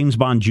felt like James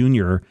Bond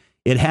Jr.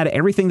 It had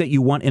everything that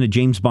you want in a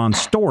James Bond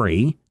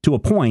story to a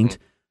point,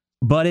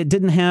 but it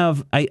didn't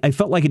have, I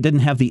felt like it didn't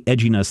have the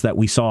edginess that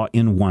we saw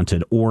in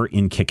Wanted or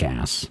in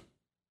Kick-Ass.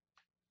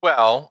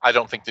 Well, I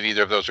don't think that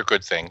either of those are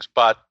good things,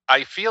 but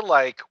I feel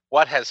like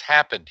what has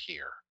happened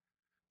here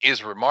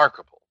is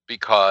remarkable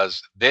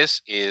because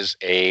this is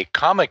a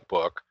comic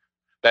book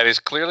that is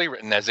clearly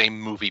written as a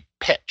movie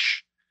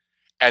pitch.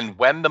 And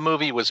when the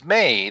movie was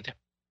made,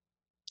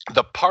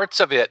 the parts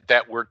of it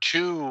that were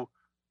too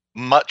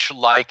much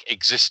like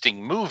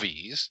existing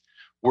movies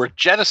were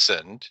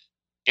jettisoned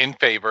in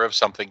favor of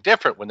something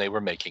different when they were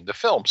making the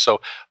film.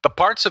 So the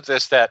parts of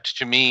this that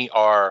to me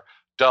are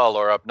dull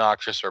or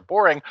obnoxious or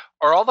boring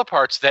are all the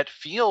parts that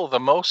feel the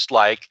most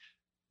like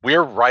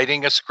we're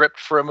writing a script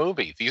for a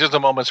movie. These are the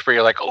moments where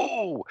you're like,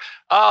 oh,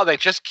 they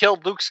just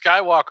killed Luke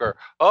Skywalker.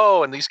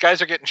 Oh, and these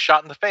guys are getting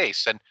shot in the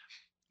face. And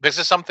this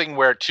is something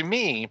where, to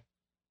me,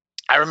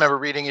 I remember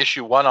reading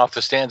issue 1 off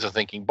the stands and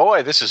thinking,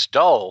 boy, this is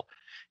dull.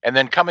 And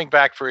then coming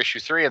back for issue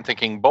 3 and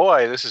thinking,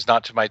 boy, this is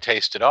not to my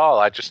taste at all.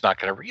 I'm just not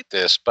going to read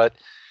this. But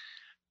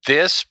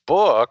this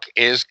book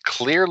is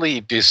clearly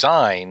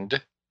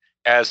designed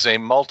as a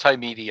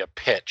multimedia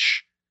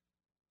pitch.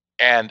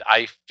 And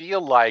I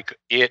feel like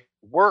it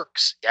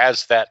works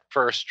as that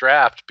first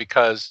draft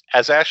because,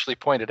 as Ashley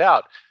pointed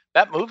out,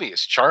 that movie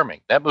is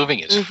charming. That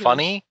movie is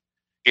funny.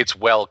 It's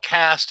well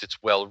cast.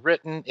 It's well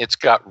written. It's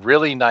got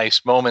really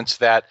nice moments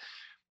that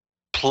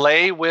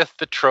play with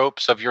the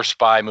tropes of your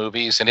spy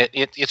movies. And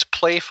it's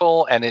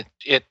playful and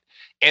it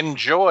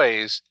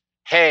enjoys,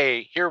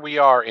 hey, here we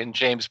are in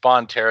James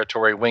Bond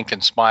territory, wink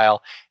and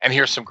smile. And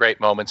here's some great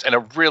moments and a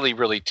really,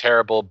 really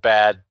terrible,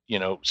 bad,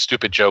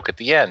 stupid joke at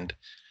the end.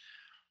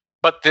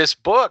 But this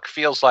book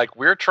feels like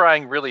we're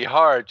trying really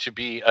hard to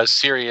be a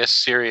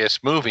serious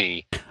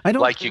movie,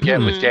 like you get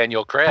with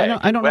Daniel Craig.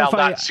 I don't know if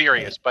not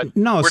serious, but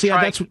no.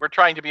 we're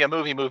trying to be a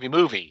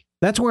movie.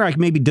 That's where I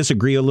maybe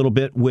disagree a little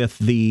bit with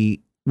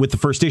the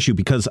first issue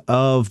because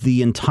of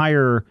the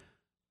entire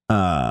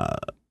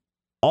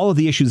all of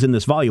the issues in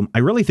this volume. I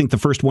really think the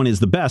first one is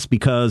the best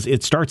because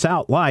it starts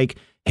out like,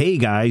 hey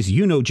guys,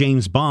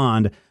 James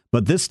Bond.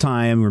 But this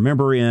time,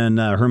 remember in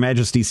Her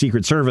Majesty's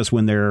Secret Service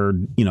when they're,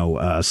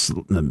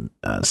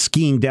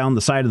 skiing down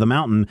the side of the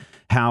mountain,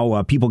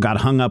 how people got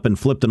hung up and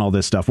flipped and all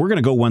this stuff. We're going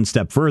to go one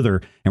step further,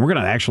 and we're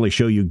going to actually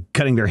show you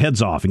cutting their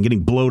heads off and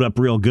getting blowed up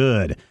real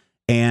good.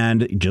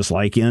 And just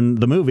like in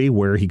the movie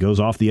where he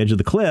goes off the edge of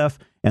the cliff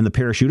and the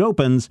parachute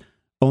opens,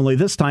 only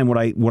this time what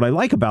I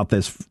like about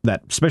this,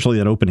 that especially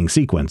that opening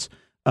sequence,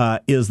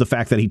 is the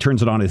fact that he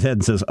turns it on his head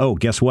and says, oh,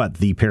 guess what?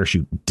 The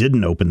parachute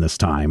didn't open this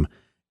time.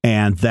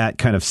 And that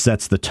kind of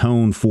sets the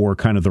tone for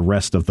kind of the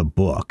rest of the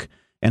book.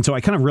 And so I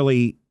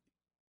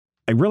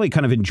really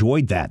kind of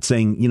enjoyed that,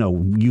 saying,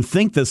 you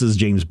think this is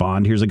James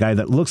Bond. Here's a guy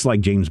that looks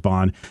like James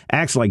Bond,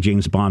 acts like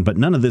James Bond, but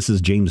none of this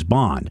is James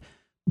Bond.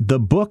 The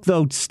book,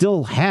 though,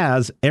 still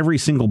has every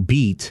single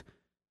beat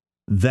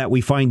that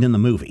we find in the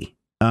movie.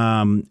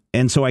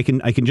 And so I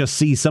can just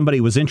see somebody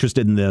was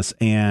interested in this.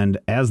 And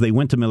as they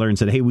went to Miller and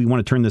said, hey, we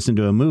want to turn this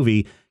into a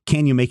movie.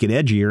 Can you make it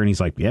edgier? And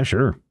he's like, yeah,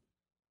 sure.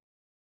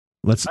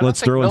 Let's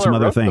throw in some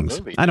other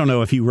things. I don't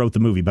know if he wrote the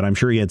movie, but I'm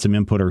sure he had some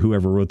input, or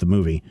whoever wrote the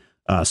movie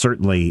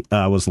certainly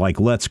was like,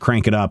 let's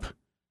crank it up.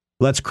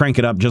 Let's crank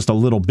it up just a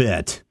little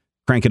bit,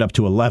 crank it up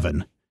to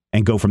 11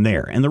 and go from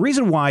there. And the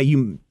reason why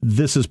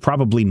this is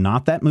probably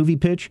not that movie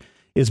pitch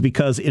is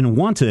because in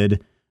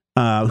Wanted,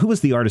 who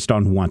was the artist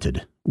on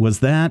Wanted?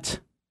 That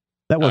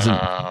wasn't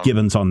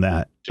Gibbons on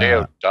that.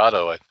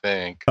 Deodato, I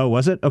think. Oh,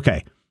 was it?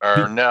 Okay.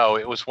 Or no,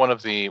 it was one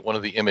of the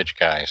Image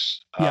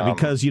guys. Yeah,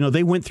 because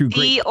they went through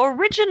the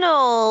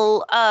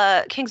original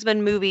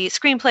Kingsman movie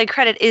screenplay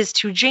credit is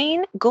to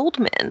Jane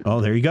Goldman. Oh,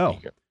 there you go.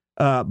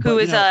 Who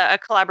is a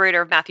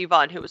collaborator of Matthew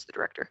Vaughn, who was the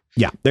director.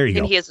 Yeah, there you go.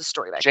 And he has a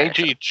story back.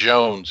 J.G.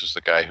 Jones is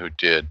the guy who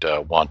did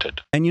Wanted.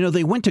 And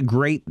they went to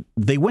great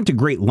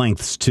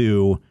lengths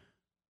to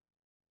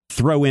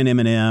throw in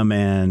Eminem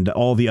and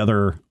all the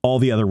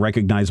other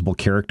recognizable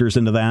characters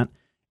into that.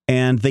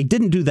 And they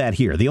didn't do that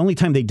here. The only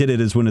time they did it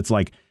is when it's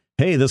like,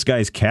 hey, this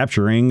guy's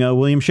capturing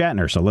William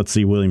Shatner, so let's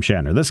see William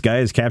Shatner. This guy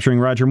is capturing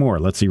Roger Moore.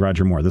 Let's see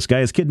Roger Moore. This guy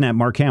has kidnapped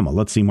Mark Hamill.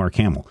 Let's see Mark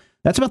Hamill.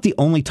 That's about the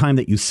only time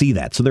that you see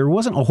that. So there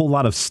wasn't a whole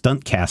lot of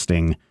stunt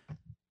casting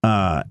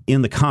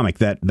in the comic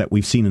that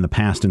we've seen in the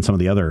past in some of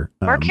the other.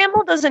 Mark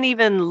Hamill doesn't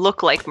even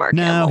look like Mark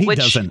no, Hamill. he which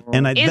doesn't.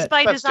 And is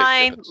by that's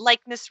design. ridiculous.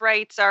 Likeness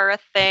rights are a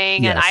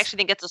thing, and Yes. I actually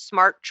think it's a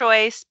smart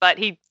choice. But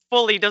he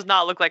fully does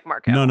not look like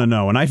Mark Hamill.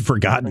 No. And I'd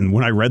forgotten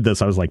when I read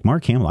this. I was like,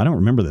 Mark Hamill. I don't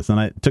remember this. And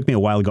it took me a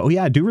while to go. Oh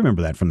yeah, I do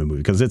remember that from the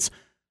movie because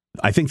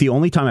I think the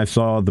only time I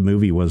saw the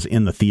movie was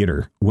in the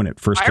theater when it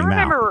first came out. I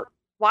remember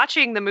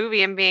watching the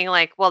movie and being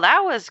like, well,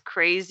 that was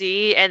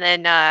crazy. And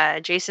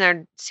then Jason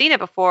had seen it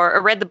before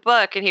or read the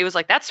book, and he was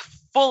like, that's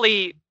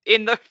fully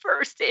in the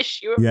first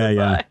issue of the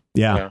book.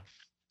 Yeah.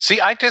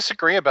 See, I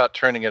disagree about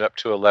turning it up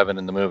to 11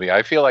 in the movie.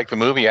 I feel like the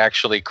movie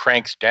actually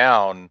cranks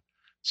down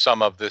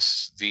some of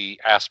the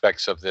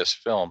aspects of this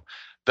film.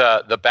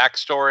 The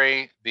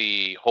backstory,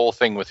 the whole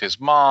thing with his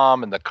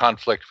mom and the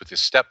conflict with his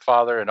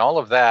stepfather and all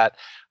of that,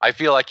 I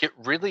feel like it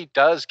really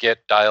does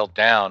get dialed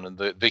down. And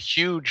the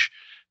huge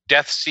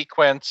death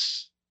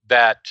sequence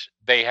that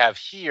they have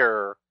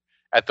here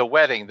at the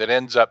wedding that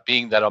ends up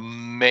being that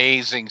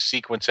amazing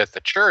sequence at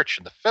the church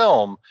in the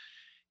film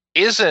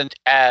isn't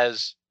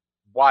as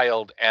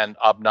wild and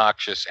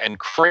obnoxious and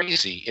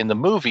crazy in the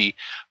movie,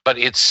 but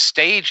it's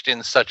staged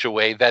in such a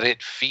way that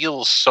it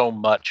feels so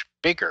much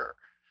bigger.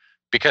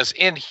 Because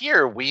in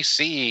here we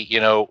see,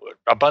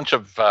 a bunch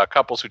of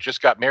couples who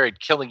just got married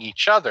killing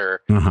each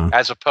other,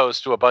 as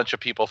opposed to a bunch of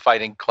people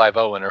fighting Clive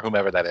Owen or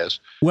whomever that is.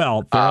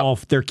 Well,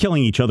 they're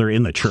killing each other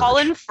in the church.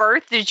 Colin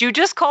Firth? Did you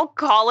just call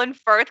Colin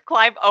Firth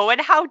Clive Owen?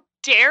 How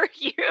dare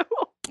you?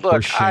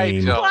 Look, For I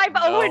shame. don't Clive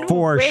know. Owen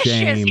For wishes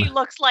shame. he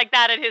looks like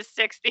that in his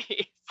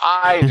 60s.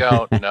 I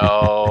don't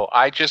know.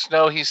 I just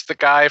know he's the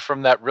guy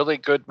from that really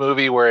good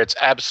movie where it's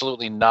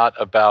absolutely not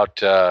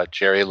about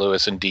Jerry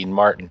Lewis and Dean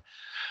Martin.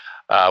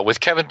 With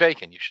Kevin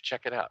Bacon. You should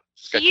check it out.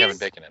 It's got Kevin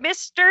Bacon in it.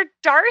 Mr.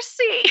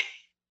 Darcy.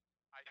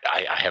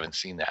 I haven't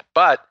seen that.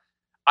 But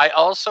I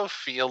also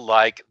feel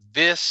like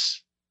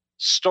this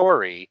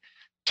story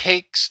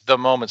takes the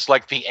moments,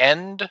 like the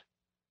end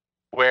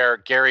where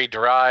Gary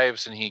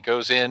drives and he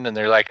goes in and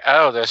they're like,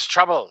 oh, there's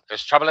trouble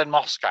in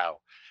Moscow.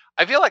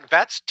 I feel like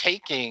that's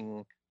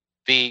taking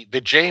the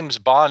James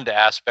Bond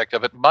aspect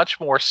of it much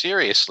more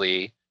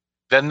seriously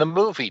than the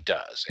movie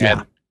does. Yeah.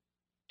 And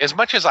as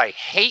much as I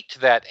hate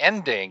that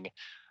ending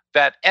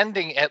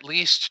at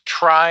least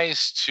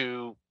tries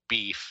to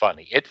be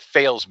funny. It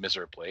fails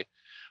miserably,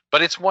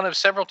 but it's one of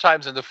several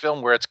times in the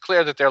film where it's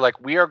clear that they're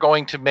like, we are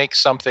going to make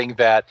something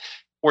that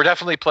we're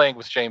definitely playing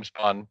with James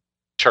Bond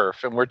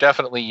turf, and we're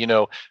definitely,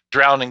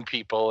 drowning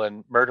people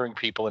and murdering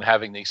people and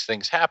having these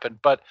things happen,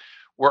 but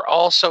we're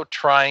also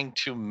trying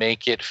to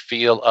make it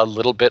feel a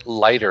little bit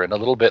lighter and a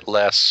little bit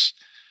less,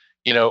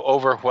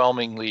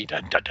 overwhelmingly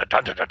dun, dun, dun,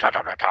 dun, dun, dun, dun,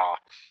 dun, dun, dun.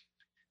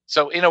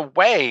 So in a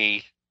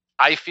way,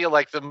 I feel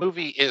like the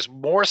movie is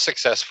more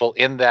successful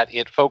in that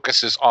it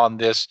focuses on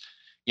this,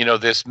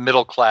 this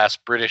middle-class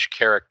British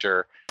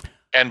character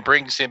and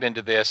brings him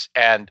into this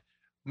and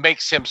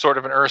makes him sort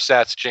of an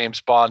ersatz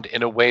James Bond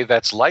in a way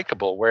that's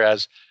likable.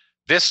 Whereas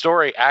this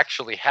story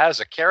actually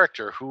has a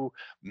character who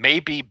may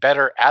be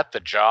better at the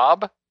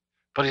job,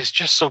 but is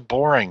just so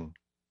boring.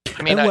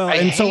 I mean, I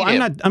hate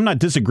him. I'm not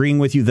disagreeing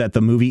with you that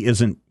the movie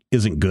isn't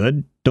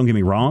good. Don't get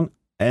me wrong.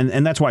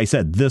 And that's why I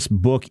said this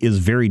book is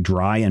very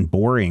dry and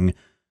boring,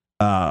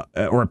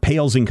 or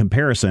pales in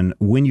comparison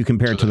when you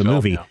compare it to the film,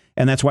 movie. yeah.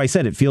 And that's why I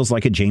said it feels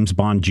like a James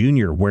Bond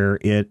Jr., where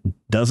it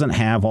doesn't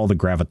have all the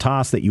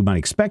gravitas that you might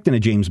expect in a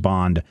James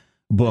Bond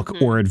book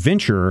or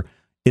adventure.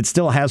 It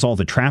still has all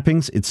the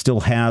trappings. It still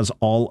has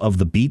all of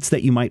the beats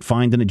that you might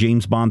find in a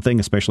James Bond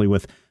thing, especially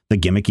with the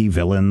gimmicky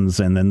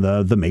villains and then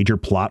the major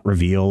plot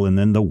reveal and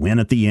then the win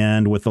at the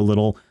end with the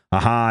little,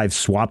 I've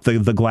swapped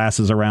the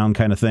glasses around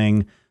kind of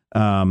thing.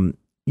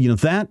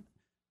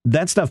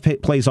 That stuff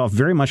plays off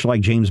very much like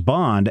James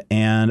Bond.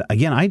 And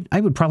again, I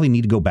would probably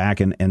need to go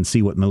back and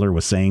see what Miller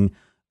was saying,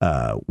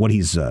 what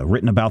he's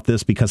written about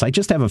this, because I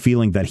just have a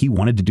feeling that he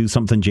wanted to do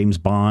something James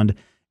Bond,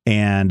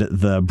 and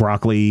the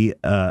Broccoli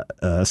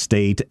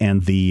estate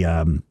and who's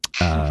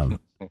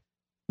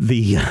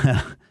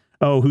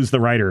the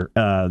writer?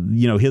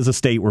 His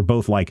estate were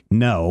both like,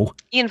 no.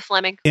 Ian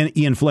Fleming. And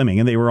Ian Fleming.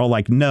 And they were all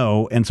like,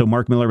 no. And so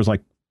Mark Miller was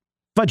like,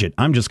 fudge it,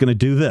 I'm just going to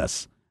do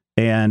this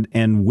and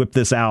whip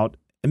this out,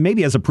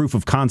 maybe as a proof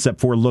of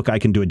concept for, look, I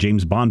can do a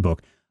James Bond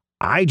book.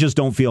 I just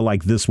don't feel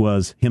like this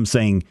was him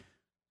saying,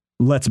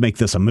 let's make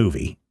this a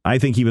movie. I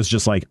think he was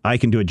just like, I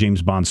can do a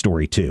James Bond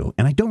story too.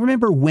 And I don't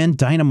remember when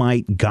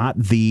Dynamite got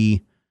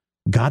the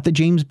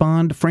James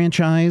Bond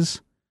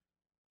franchise.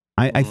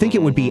 I think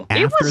it would be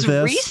after this. It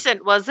was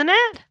recent, wasn't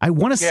it? I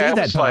want to say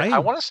that, but I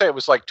want to say it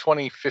was like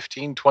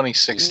 2015,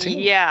 2016.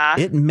 Yeah.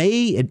 It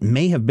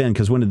may have been,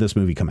 because when did this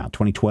movie come out?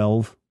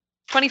 2012?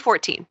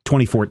 2014.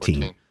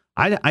 2014.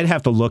 I'd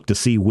have to look to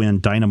see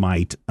when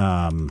Dynamite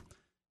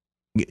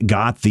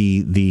got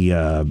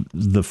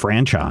the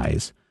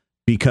franchise,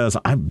 because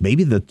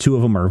maybe the two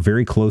of them are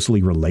very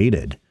closely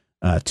related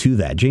to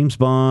that. James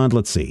Bond,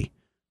 let's see.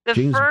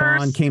 James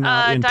Bond came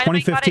out in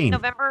Dynamite 2015. got it in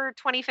November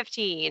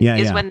 2015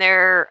 Yeah, when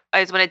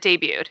it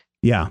debuted.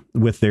 Yeah,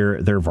 with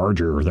their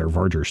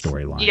Varger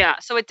storyline. Yeah,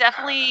 so it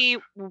definitely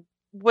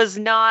was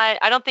not.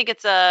 I don't think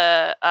it's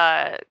a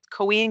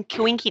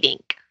coinky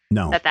dink.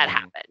 No, that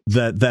happened.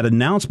 That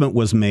announcement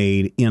was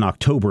made in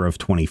October of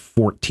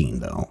 2014,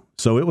 though.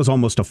 So it was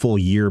almost a full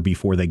year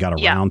before they got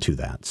around to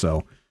that.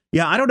 So,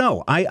 yeah, I don't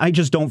know. I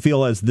just don't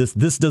feel as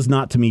this does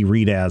not to me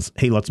read as,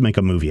 hey, let's make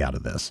a movie out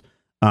of this.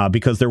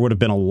 Because there would have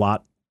been a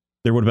lot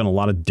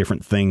of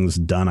different things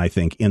done, I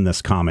think, in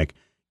this comic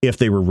if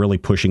they were really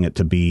pushing it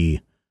to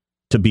be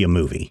a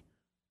movie.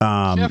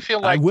 I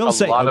feel like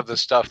a lot of the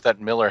stuff that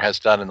Miller has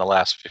done in the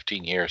last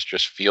 15 years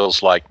just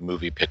feels like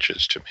movie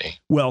pitches to me.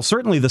 Well,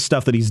 certainly the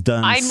stuff that he's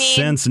done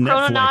since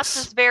Netflix. Chrononauts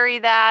is very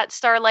that.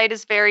 Starlight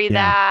is very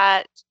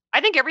that. I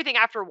think everything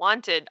after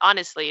Wanted,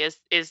 honestly,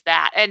 is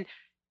that. And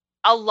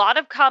a lot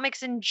of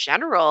comics in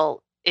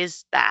general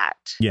is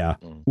that. Yeah.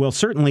 Well,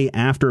 certainly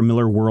after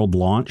Miller World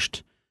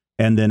launched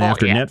and then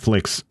after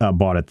Netflix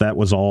bought it, that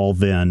was all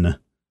then...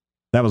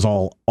 That was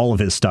all of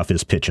his stuff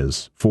is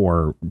pitches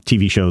for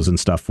TV shows and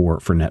stuff for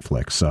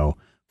Netflix. So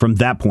from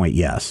that point,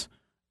 yes.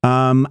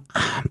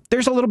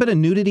 There's a little bit of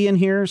nudity in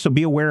here, so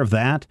be aware of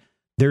that.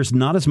 There's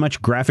not as much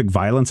graphic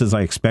violence as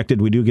I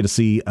expected. We do get to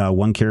see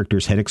one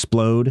character's head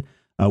explode.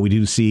 We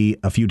do see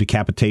a few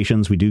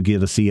decapitations. We do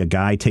get to see a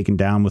guy taken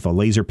down with a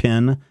laser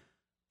pin.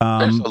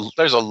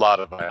 There's a lot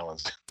of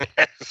violence.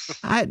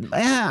 I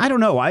don't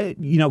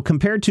know.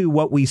 Compared to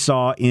what we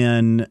saw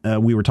in,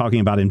 we were talking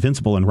about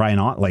Invincible and Ryan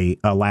Ottley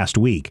last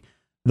week,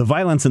 the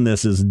violence in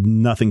this is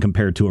nothing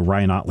compared to a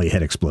Ryan Ottley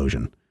head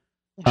explosion.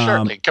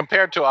 Certainly,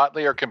 compared to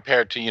Ottley or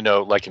compared to,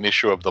 like an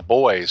issue of The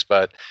Boys.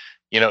 But,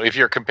 if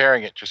you're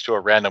comparing it just to a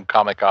random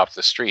comic off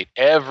the street,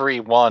 every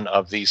one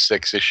of these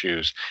 6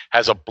 issues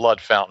has a blood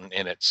fountain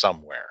in it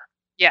somewhere.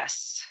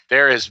 Yes.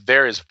 There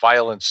is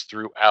violence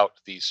throughout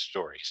these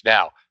stories.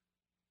 Now,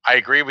 I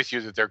agree with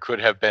you that there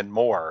could have been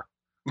more,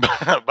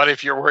 but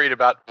if you're worried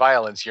about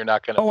violence, you're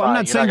not going to. I'm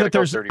not saying that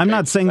there's. I'm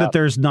not saying that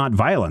there's not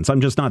violence. I'm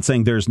just not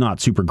saying there's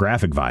not super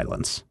graphic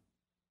violence.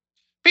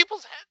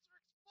 People's heads are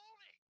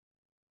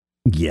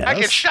exploding. Yes. I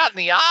get shot in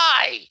the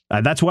eye.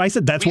 That's why I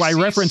said. That's why I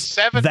referenced.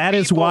 That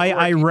is why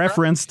I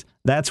referenced.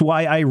 That's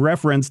why I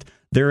referenced.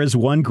 There is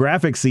one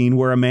graphic scene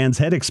where a man's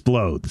head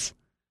explodes,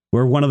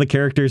 where one of the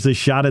characters is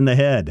shot in the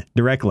head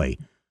directly.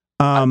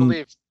 I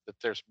believe that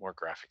there's more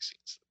graphic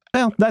scenes.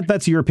 Well,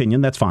 that's your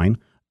opinion. That's fine.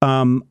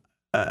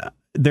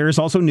 There is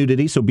also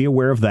nudity, so be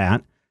aware of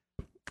that.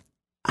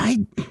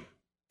 I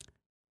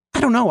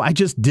don't know. I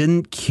just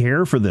didn't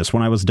care for this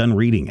when I was done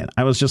reading it.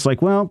 I was just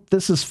like, well,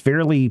 this is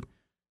fairly,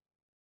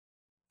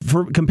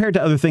 compared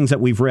to other things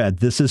that we've read,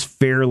 this is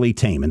fairly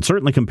tame. And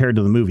certainly compared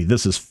to the movie,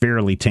 this is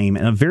fairly tame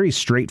and a very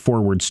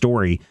straightforward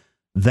story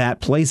that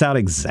plays out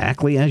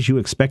exactly as you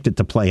expect it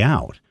to play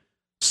out.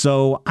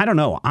 So I don't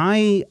know.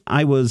 I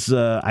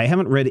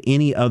haven't read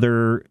any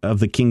other of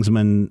the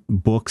Kingsman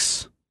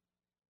books.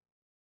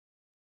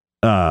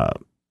 What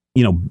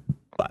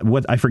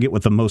I forget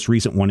what the most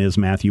recent one is,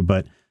 Matthew,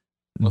 but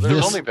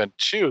there's only been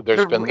 2.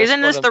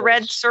 Isn't this the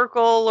red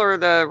circle or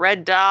the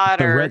red dot?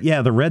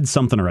 The red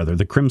something or other,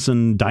 the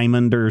crimson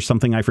diamond or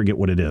something. I forget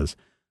what it is,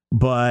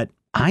 but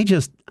I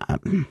just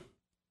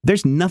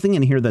there's nothing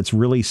in here that's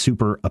really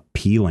super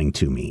appealing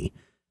to me.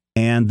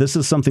 And this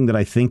is something that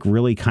I think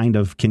really kind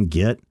of can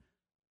get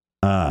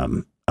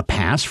a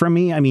pass from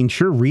me. I mean,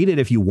 sure, read it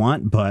if you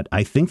want, but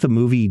I think the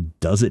movie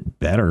does it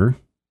better.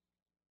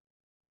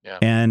 Yeah.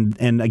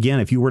 And again,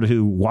 if you were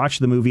to watch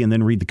the movie and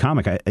then read the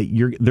comic,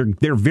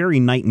 they're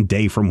very night and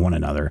day from one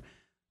another.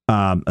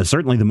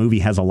 Certainly, the movie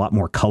has a lot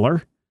more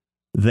color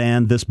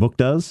than this book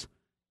does.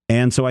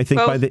 And so I think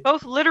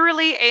both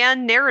literally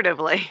and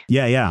narratively.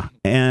 Yeah.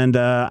 And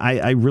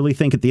I really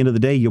think at the end of the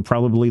day, you'll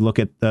probably look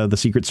at the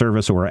Secret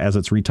Service, or as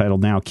it's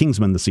retitled now,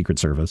 Kingsman, the Secret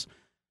Service,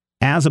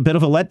 as a bit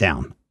of a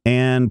letdown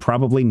and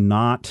probably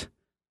not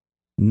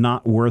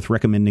worth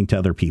recommending to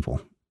other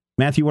people.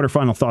 Matthew, what are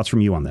final thoughts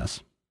from you on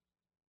this?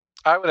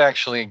 I would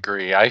actually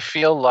agree. I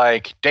feel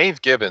like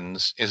Dave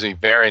Gibbons is a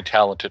very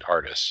talented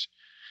artist.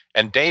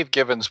 And Dave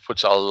Gibbons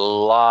puts a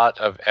lot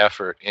of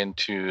effort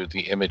into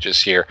the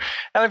images here.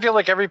 And I feel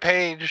like every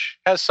page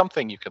has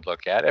something you can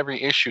look at.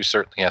 Every issue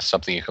certainly has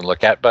something you can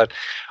look at. But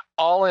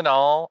all in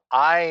all,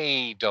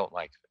 I don't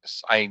like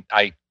this.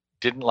 I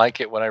didn't like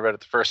it when I read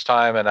it the first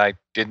time, and I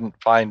didn't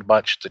find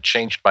much that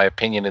changed my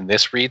opinion in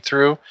this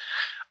read-through.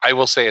 I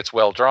will say it's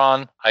well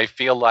drawn. I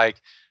feel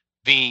like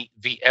the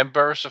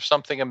embers of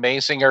something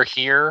amazing are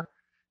here.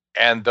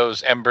 And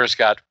those embers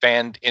got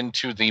fanned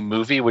into the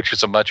movie, which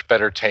is a much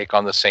better take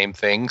on the same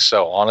thing.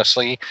 So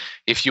honestly,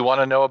 if you want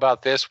to know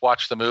about this,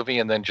 watch the movie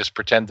and then just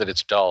pretend that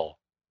it's dull.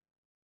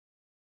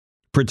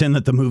 Pretend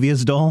that the movie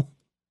is dull?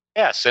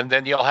 Yes, and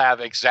then you'll have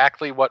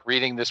exactly what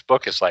reading this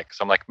book is like.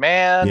 So I'm like,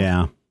 man,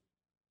 yeah.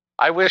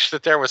 I wish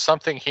that there was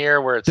something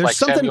here where it's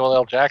Samuel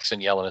L.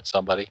 Jackson yelling at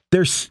somebody.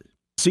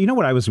 So you know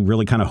what I was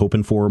really kind of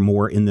hoping for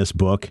more in this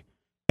book?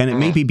 And it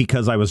may be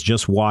because I was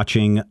just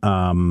watching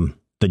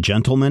The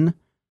Gentleman.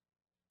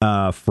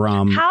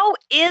 From how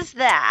is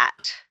that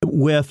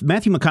with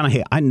Matthew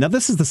McConaughey? Now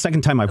this is the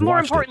second time I've watched it. More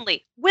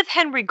importantly, with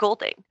Henry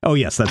Golding. Oh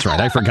yes, that's right.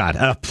 I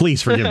forgot.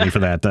 Please forgive me for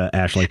that,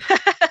 Ashley.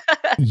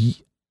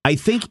 I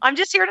think I'm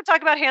just here to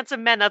talk about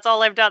handsome men. That's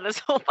all I've done this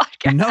whole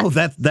podcast. no,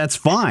 that's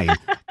fine.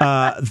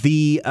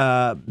 The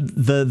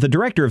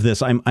director of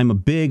this, I'm a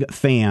big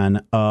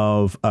fan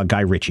of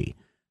Guy Ritchie.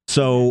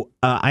 So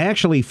I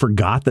actually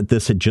forgot that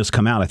this had just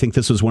come out. I think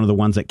this was one of the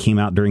ones that came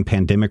out during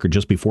pandemic or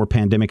just before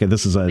pandemic.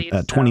 This is a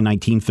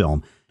 2019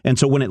 film. And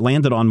so when it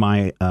landed on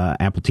my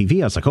Apple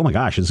TV, I was like, oh my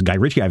gosh, this is Guy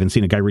Ritchie. I haven't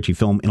seen a Guy Ritchie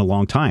film in a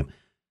long time.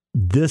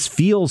 This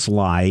feels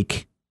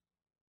like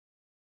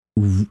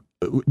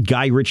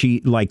Guy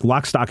Ritchie, like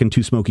Lock, Stock, and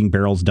Two Smoking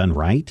Barrels done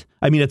right.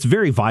 I mean, it's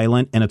very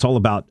violent and it's all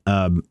about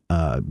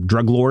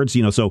drug lords.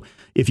 You know, so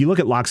if you look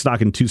at Lock, Stock,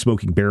 and Two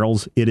Smoking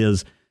Barrels, it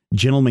is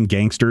gentlemen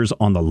gangsters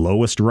on the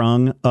lowest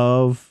rung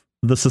of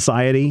the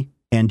society,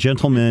 and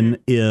gentlemen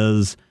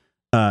is,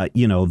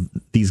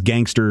 these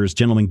gangsters,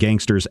 gentlemen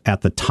gangsters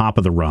at the top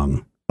of the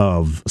rung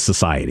of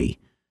society.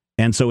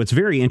 And so it's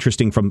very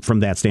interesting from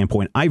that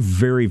standpoint. I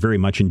very, very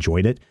much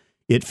enjoyed it.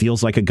 It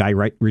feels like a Guy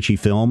Ritchie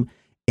film.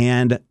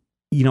 And,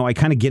 you know, I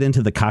kind of get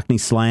into the Cockney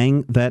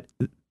slang that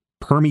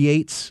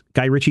permeates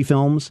Guy Ritchie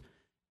films.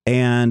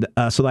 And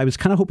so I was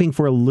kind of hoping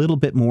for a little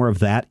bit more of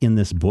that in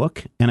this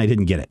book, and I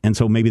didn't get it. And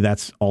so maybe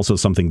that's also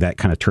something that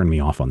kind of turned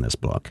me off on this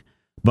book.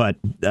 But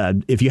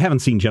if you haven't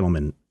seen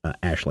Gentlemen,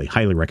 Ashley,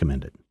 highly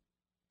recommend it.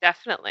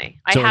 Definitely.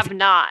 So I have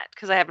not,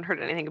 because I haven't heard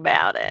anything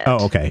about it.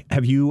 Oh, okay.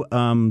 Have you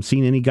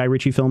seen any Guy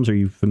Ritchie films? Are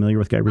you familiar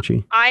with Guy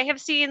Ritchie? I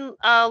have seen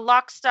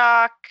Lock,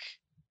 Stock.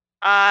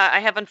 I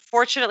have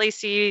unfortunately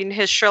seen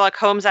his Sherlock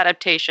Holmes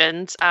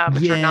adaptations,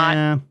 which are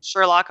not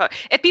Sherlock Holmes.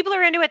 If people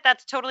are into it,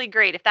 that's totally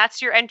great. If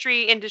that's your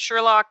entry into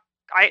Sherlock,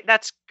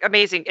 that's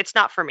amazing. It's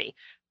not for me.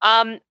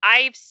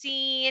 I've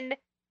seen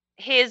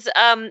his,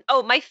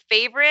 my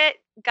favorite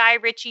Guy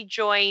Ritchie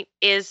joint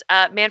is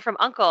Man from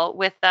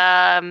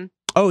U.N.C.L.E.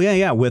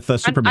 with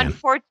with Superman.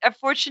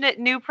 Unfortunate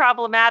new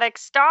problematic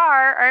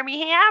star,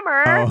 Armie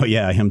Hammer. Oh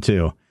yeah, him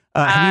too.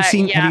 Have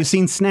you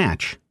seen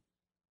Snatch?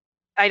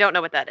 I don't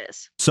know what that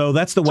is. So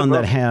that's the one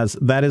that has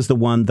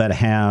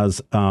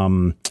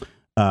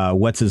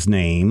what's his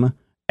name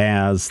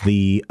as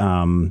the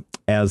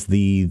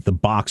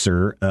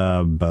boxer.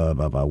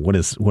 What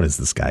is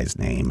this guy's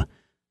name?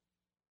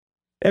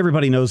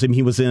 Everybody knows him.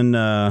 He was in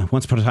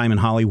Once Upon a Time in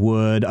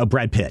Hollywood.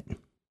 Brad Pitt.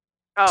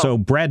 Oh. So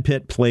Brad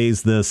Pitt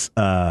plays this.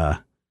 They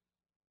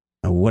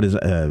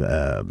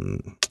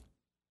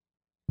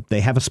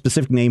have a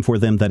specific name for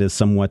them that is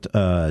somewhat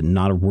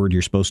not a word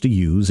you're supposed to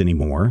use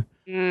anymore.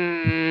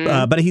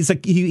 But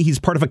he's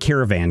part of a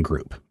caravan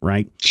group,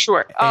 right?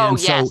 Sure. Oh,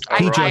 yes.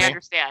 I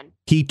understand.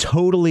 He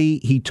totally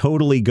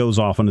goes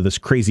off onto this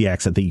crazy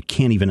accent that you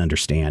can't even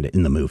understand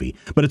in the movie.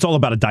 But it's all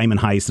about a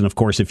diamond heist. And of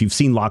course, if you've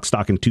seen Lock,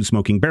 Stock, and Two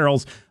Smoking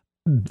Barrels,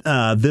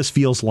 this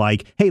feels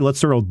like, hey, let's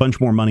throw a bunch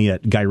more money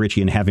at Guy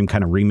Ritchie and have him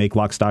kind of remake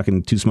Lock, Stock,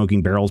 and Two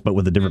Smoking Barrels, but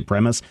with a different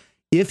premise.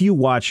 If you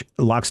watch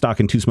Lock, Stock,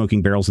 and Two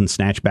Smoking Barrels and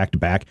Snatch back to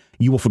back,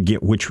 you will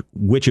forget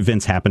which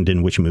events happened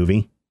in which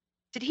movie.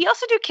 Did he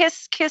also do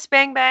Kiss Kiss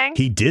Bang Bang?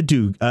 He did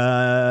do.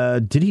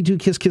 Did he do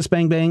Kiss Kiss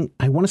Bang Bang?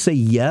 I want to say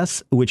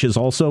yes, which is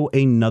also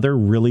another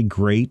really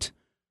great.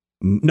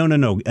 No.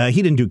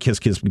 He didn't do Kiss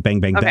Kiss Bang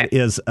Bang. Okay. That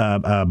is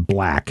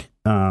Black.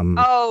 Shane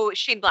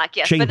Black.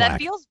 Yes, Shane but Black. That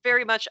feels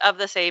very much of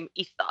the same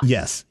ethos.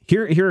 Yes.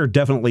 Here are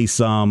definitely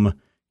some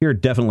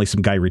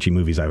Guy Ritchie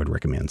movies I would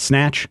recommend.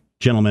 Snatch,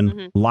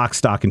 Gentlemen, Lock,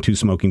 Stock, and Two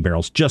Smoking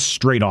Barrels, just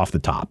straight off the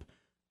top.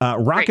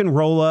 Rock and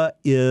Rolla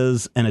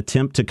is an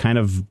attempt to kind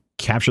of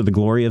capture the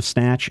glory of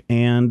Snatch,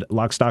 and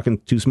Lock, Stock,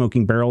 and Two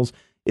Smoking Barrels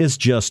is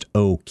just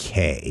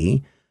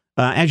okay.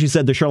 As you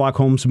said, the Sherlock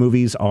Holmes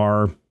movies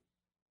are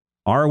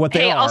what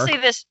they are. I'll say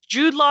this: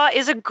 Jude Law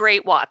is a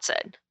great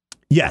Watson.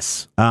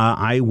 Yes,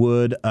 I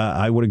would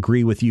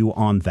agree with you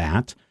on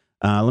that.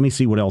 Let me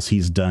see what else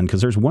he's done,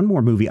 because there's one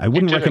more movie I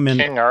wouldn't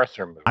recommend. King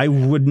Arthur movie. I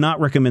would not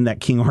recommend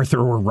that King Arthur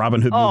or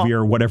Robin Hood movie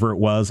or whatever it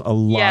was. A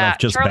lot of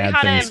just Charlie bad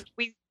Hunnam, things.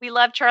 We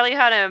love Charlie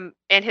Hunnam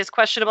and his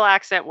questionable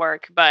accent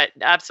work, but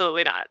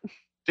absolutely not.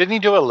 Didn't he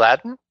do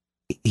Aladdin?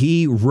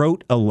 He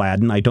wrote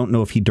Aladdin. I don't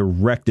know if he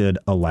directed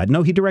Aladdin.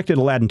 No, he directed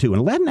Aladdin too. And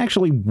Aladdin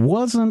actually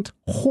wasn't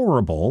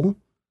horrible.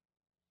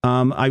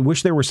 I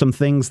wish there were some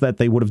things that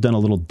they would have done a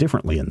little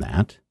differently in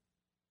that.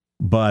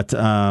 But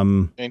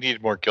they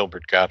need more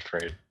Gilbert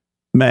Gottfried.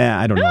 Man,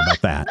 I don't know about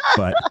that.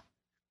 But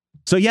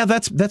so yeah,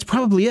 that's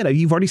probably it.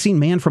 You've already seen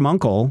Man from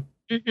U.N.C.L.E.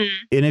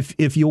 And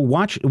if you'll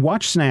watch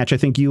Snatch, I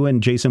think you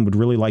and Jason would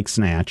really like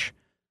Snatch.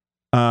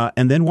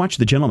 And then watch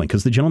The Gentleman,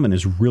 because The Gentleman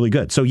is really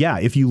good. So yeah,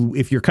 if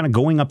you're kind of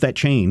going up that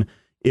chain,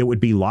 it would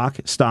be Lock,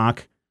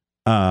 Stock,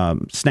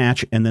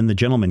 Snatch, and then The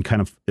Gentleman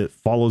kind of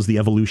follows the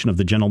evolution of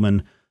the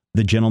gentleman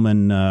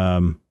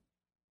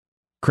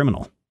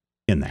criminal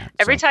in that.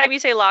 Every time you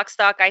say Lock,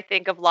 Stock, I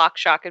think of Lock,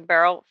 Shock, and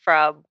Barrel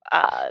from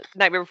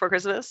Nightmare Before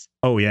Christmas.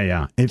 Oh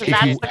yeah. That's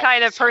the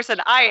kind of person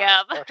I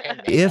am.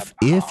 If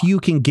you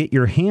can get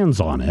your hands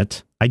on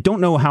it, I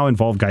don't know how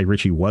involved Guy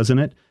Ritchie was in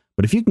it,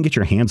 but if you can get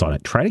your hands on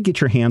it, try to get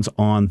your hands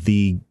on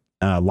the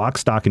Lock,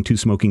 Stock, and Two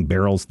Smoking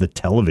Barrels, the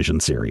television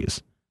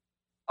series.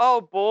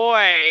 Oh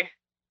boy.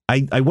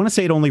 I want to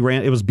say it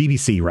was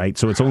BBC, right?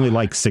 So it's only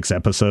like 6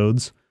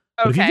 episodes.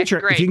 But Okay, if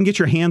great. you can get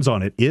your hands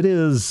on it, it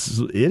is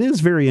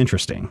very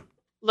interesting.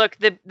 Look,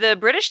 the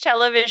British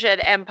television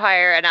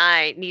empire and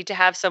I need to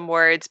have some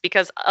words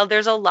because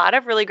there's a lot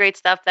of really great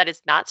stuff that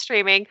is not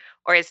streaming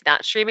or is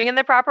not streaming in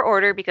the proper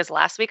order, because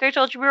last week I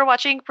told you we were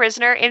watching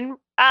Prisoner in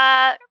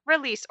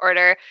release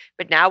order,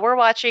 but now we're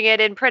watching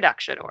it in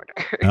production order.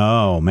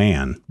 Oh,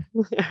 man.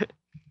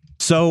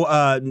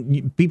 So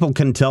people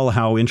can tell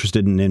how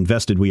interested and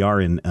invested we are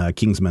in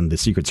Kingsman: The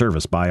Secret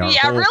Service by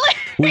our really?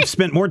 We've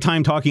spent more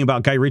time talking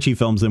about Guy Ritchie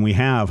films than we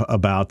have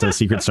about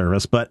Secret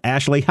Service. But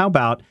Ashley, how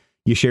about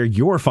you share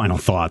your final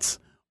thoughts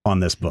on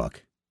this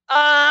book?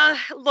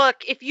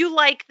 Look, if you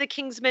like the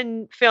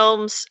Kingsman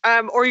films,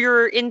 or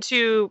you're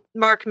into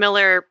Mark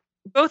Miller,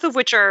 both of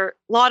which are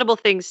laudable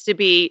things to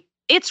be,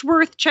 it's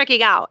worth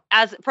checking out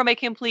as from a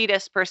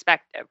completist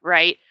perspective,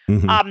 right?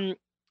 Mm-hmm.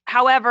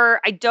 However,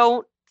 I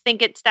don't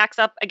think it stacks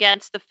up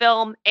against the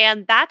film,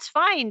 and that's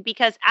fine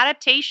because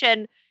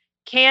adaptation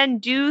can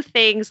do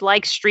things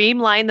like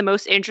streamline the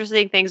most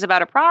interesting things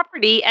about a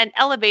property and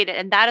elevate it,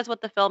 and that is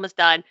what the film has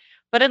done.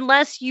 But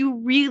unless you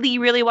really,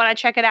 really want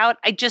to check it out,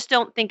 I just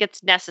don't think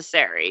it's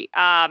necessary.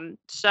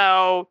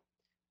 So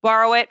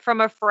borrow it from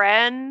a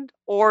friend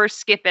or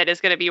skip it is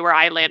going to be where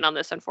I land on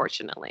this,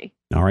 unfortunately.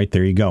 All right,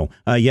 there you go.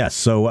 Yes,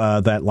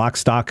 so that Lock,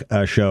 Stock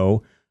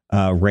show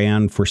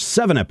ran for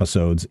 7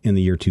 episodes in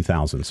the year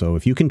 2000. So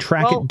if you can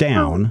track it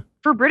down...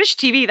 For British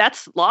TV,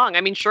 that's long.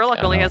 I mean,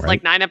 Sherlock only has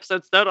like 9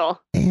 episodes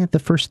total. The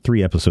first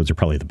 3 episodes are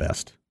probably the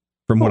best,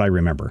 from what I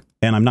remember.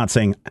 And I'm not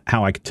saying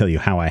how I could tell you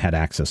how I had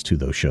access to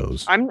those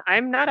shows.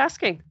 I'm not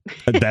asking.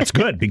 That's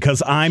good,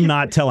 because I'm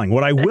not telling.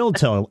 What I will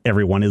tell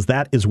everyone is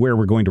that is where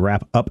we're going to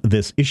wrap up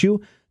this issue.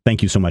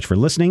 Thank you so much for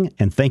listening,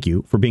 and thank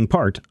you for being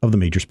part of the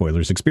Major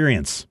Spoilers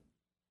experience.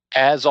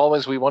 As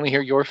always, we want to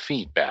hear your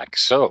feedback.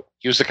 So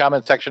use the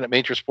comment section at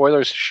Major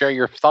Spoilers to share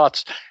your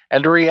thoughts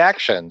and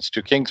reactions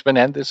to Kingsman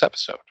and this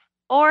episode.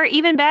 Or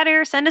even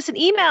better, send us an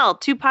email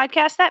to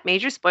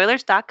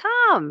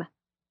podcast@majorspoilers.com.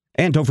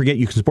 And don't forget,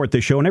 you can support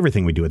this show and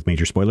everything we do with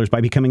Major Spoilers by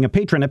becoming a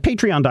patron at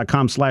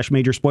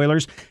patreon.com/Major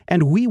Spoilers.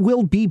 And we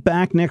will be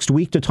back next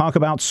week to talk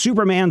about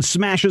Superman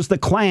Smashes the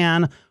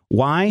Klan.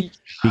 Why?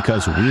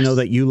 Because we know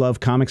that you love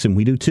comics and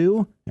we do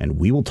too. And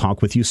we will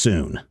talk with you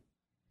soon.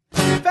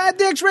 If I had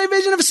the X-ray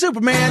vision of a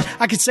Superman,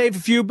 I could save a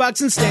few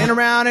bucks and stand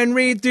around and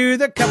read through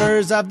the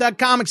covers of the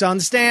comics on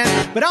the stand.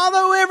 But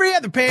although every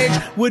other page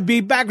would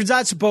be backwards,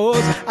 I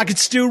suppose I could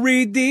still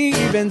read the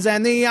evens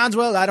and the odds.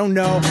 Well, I don't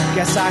know.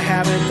 Guess I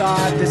haven't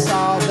thought this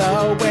all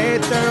the way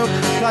through.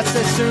 Plus,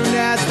 as soon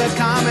as the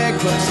comic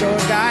book store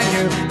guy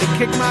knew, they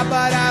kicked my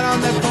butt out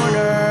on the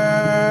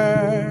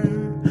corner.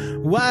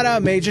 What a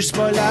major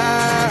spoiler!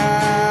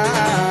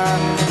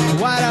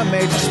 What a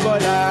major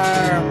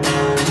spoiler!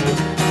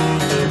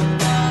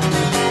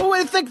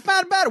 Think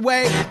about a better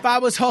way. If I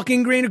was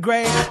hulking green or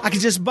gray, I could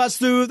just bust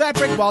through that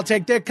brick wall,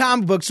 take their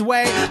comic books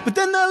away. But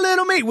then the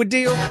little meat would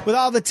deal with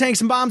all the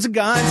tanks and bombs and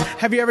guns.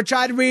 Have you ever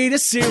tried to read a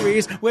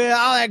series with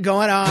all that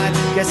going on?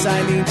 Guess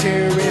I need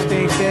to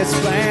rethink this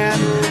plan.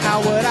 How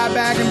would I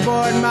back and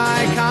board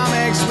my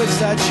comics with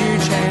such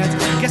huge hands?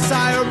 Guess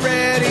I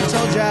already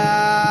told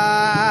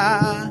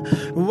ya.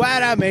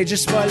 What a major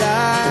spoiler.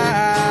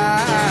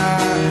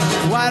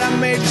 What a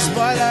major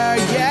spoiler.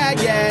 Yeah,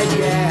 yeah,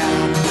 yeah.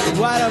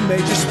 What a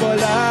major spoiler.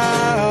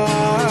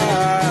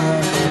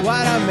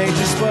 What a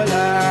major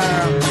spoiler.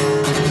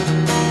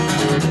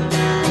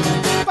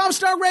 If I'm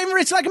Stark Raven,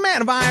 rich like a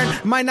man of iron,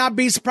 I might not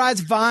be surprised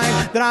to find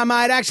that I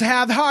might actually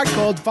have the heart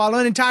cold to follow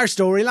an entire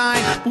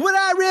storyline. But would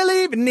I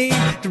really even need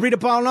to read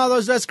up on all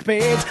those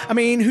escapades? I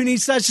mean, who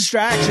needs such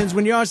distractions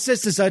when your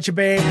sister's such a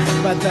babe?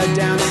 But the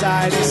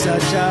downside is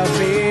such a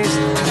beast.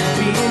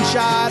 Being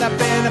shot up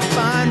in a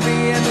fun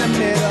bee in the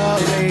Middle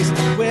East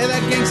with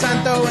a gang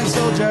sign throwing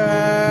soldier.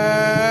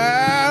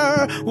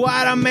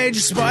 What a major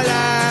spoiler.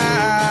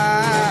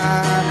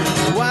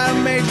 What a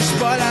major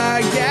spoiler.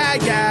 Yeah,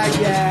 yeah,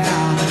 yeah.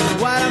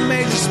 What a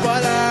major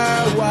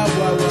spoiler. Whoa,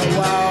 whoa, whoa,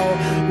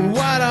 whoa.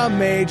 What a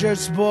major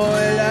spoiler.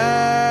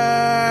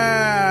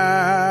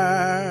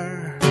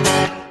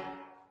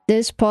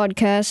 This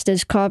podcast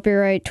is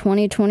copyright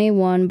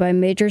 2021 by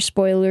Major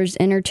Spoilers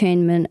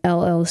Entertainment,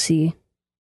 LLC.